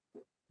film.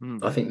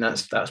 I think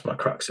that's my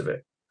crux of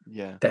it.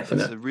 Yeah,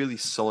 definitely. It's a really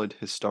solid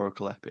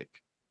historical epic.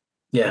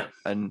 Yeah,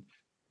 and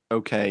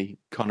okay,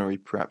 Connery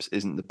perhaps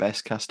isn't the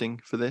best casting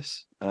for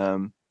this,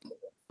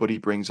 but he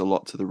brings a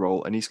lot to the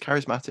role, and he's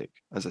charismatic.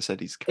 As I said,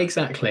 he's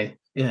exactly,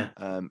 yeah.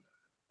 And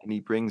he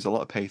brings a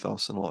lot of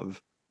pathos and a lot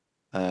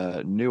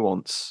of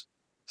nuance,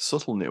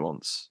 subtle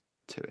nuance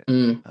to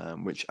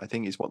it, which I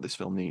think is what this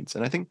film needs.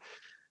 And I think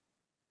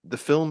the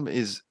film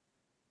is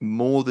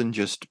more than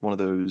just one of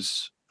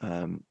those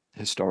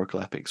historical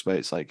epics where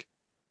it's like,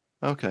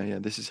 okay, yeah,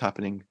 this is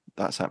happening,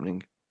 that's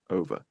happening,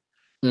 over.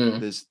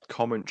 There's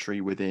commentary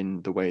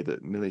within the way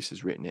that Milius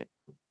has written it,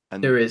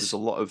 and there's a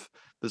lot of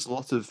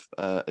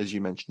as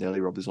you mentioned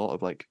earlier, Rob, there's a lot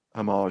of like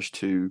homage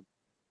to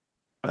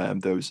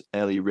those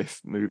early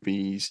riff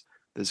movies.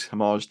 There's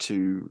homage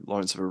to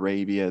Lawrence of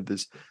Arabia.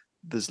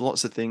 There's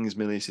lots of things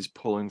Milius is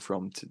pulling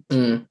from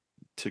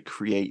to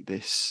create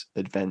this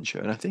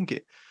adventure, and I think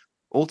it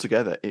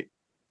altogether it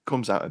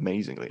comes out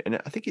amazingly.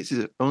 And I think it's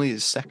only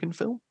his second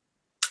film.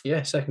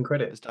 Yeah, second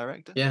credit as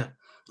director. Yeah,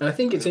 and I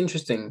think it's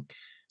interesting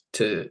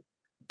to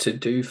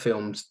do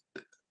films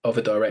of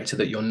a director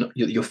that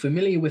you're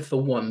familiar with the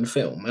one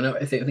film. And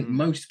I think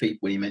most people,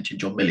 when you mention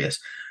John Milius,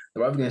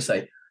 they're either going to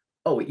say,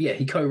 "Oh yeah,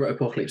 he co-wrote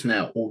Apocalypse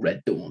Now" or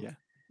Red Dawn.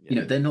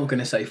 Yeah. They're not going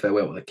to say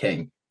Farewell to the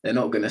King. They're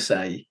not going to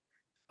say,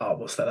 "Oh,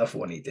 what's that other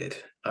one he did?"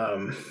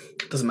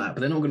 Doesn't matter. But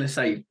they're not going to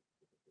say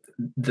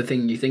the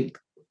thing you think.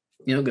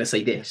 You're not going to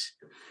say this.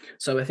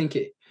 So I think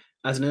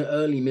as an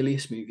early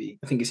Milius movie,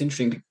 I think it's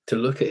interesting to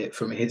look at it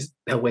from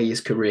the way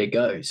his career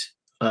goes.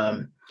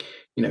 One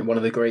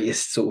of the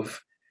greatest sort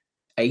of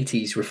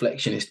 80s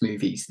reflectionist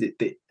movies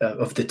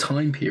of the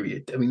time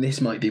period. I mean,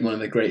 this might be one of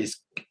the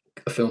greatest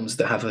films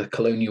that have a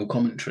colonial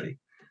commentary.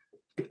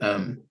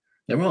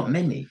 There aren't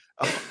many.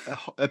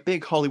 A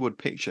big Hollywood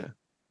picture.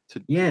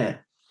 Yeah,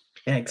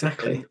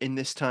 exactly. In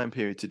this time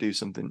period, to do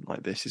something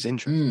like this is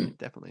interesting. It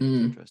definitely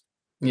is interesting.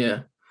 Yeah,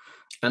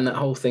 and that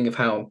whole thing of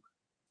how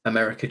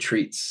America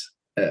treats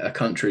a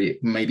country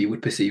maybe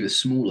would perceive as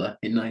smaller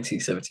in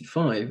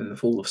 1975 and the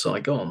fall of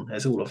Saigon.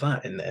 There's all of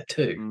that in there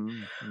too.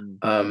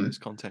 There's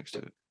context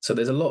to it. So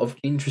there's a lot of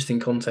interesting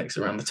context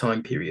around the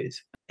time period.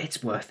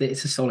 It's worth it.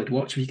 It's a solid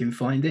watch if you can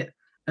find it.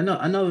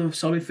 Another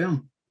solid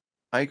film.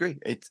 I agree.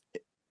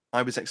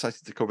 I was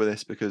excited to cover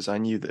this because I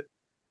knew that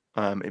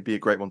it'd be a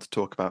great one to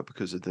talk about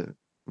because of the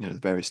the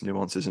various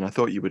nuances, and I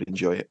thought you would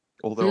enjoy it.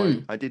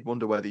 Although I did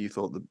wonder whether you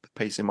thought the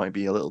pacing might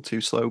be a little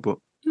too slow, but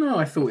no,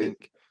 I thought it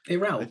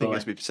rattled. I think,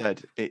 as we've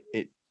said,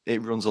 it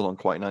runs along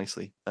quite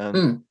nicely.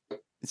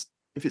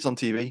 If it's on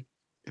TV,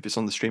 if it's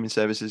on the streaming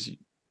services, you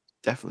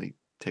definitely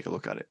take a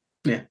look at it.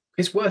 Yeah,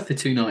 it's worth the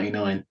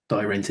 $2.99 that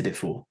I rented it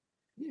for.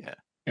 Yeah,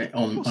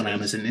 on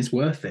Amazon, it's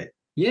worth it.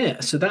 Yeah,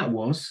 so that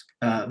was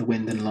The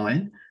Wind and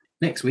Lion.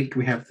 Next week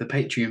we have the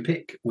Patreon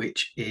pick,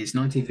 which is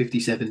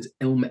 1957's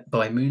Ill Met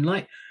by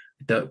Moonlight,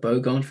 a Dirk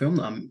Bogarde film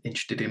that I'm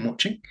interested in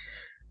watching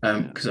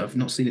because I've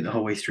not seen it the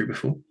whole way through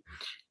before.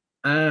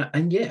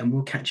 And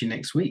we'll catch you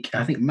next week.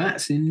 I think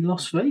Matt's in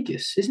Las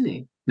Vegas, isn't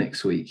he?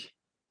 Next week.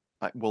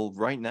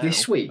 Right now,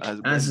 this week,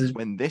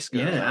 when this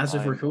goes, as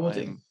of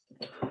recording,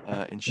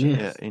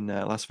 in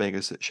Las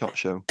Vegas at SHOT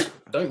Show.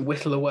 Don't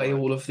whittle away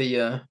all of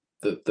the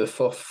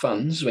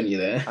funds when you're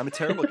there. I'm a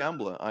terrible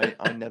gambler.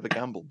 I never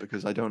gamble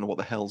because I don't know what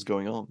the hell's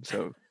going on.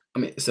 So I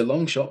mean, it's a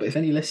long shot, but if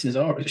any listeners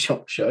are at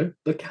SHOT Show,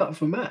 look out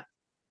for Matt.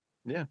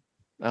 Yeah,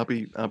 I'll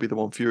be the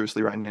one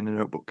furiously writing in a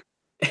notebook.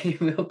 You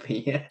will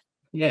be,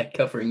 yeah,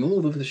 covering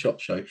all of the SHOT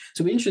Show.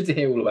 So we're interested to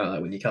hear all about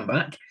that when you come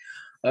back.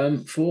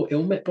 For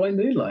Ill Met by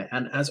Moonlight,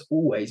 and as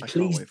always, please,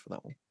 can't wait for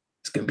that one.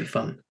 It's going to be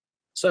fun.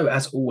 So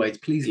as always,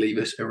 please leave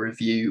us a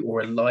review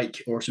or a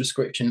like or a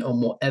subscription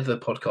on whatever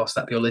podcast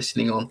app you're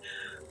listening on.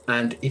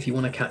 And if you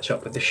want to catch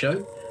up with the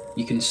show,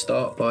 you can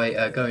start by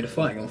going to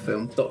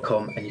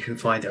fightingonfilm.com and you can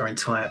find our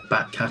entire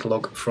back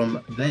catalogue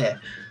from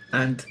there.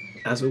 And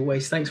as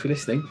always, thanks for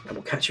listening, and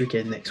we'll catch you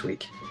again next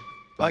week.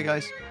 Bye,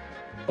 guys.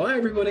 Bye,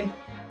 everybody.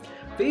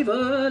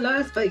 Viva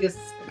Las Vegas.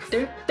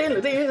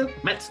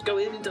 Matt's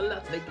going to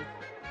Las Vegas.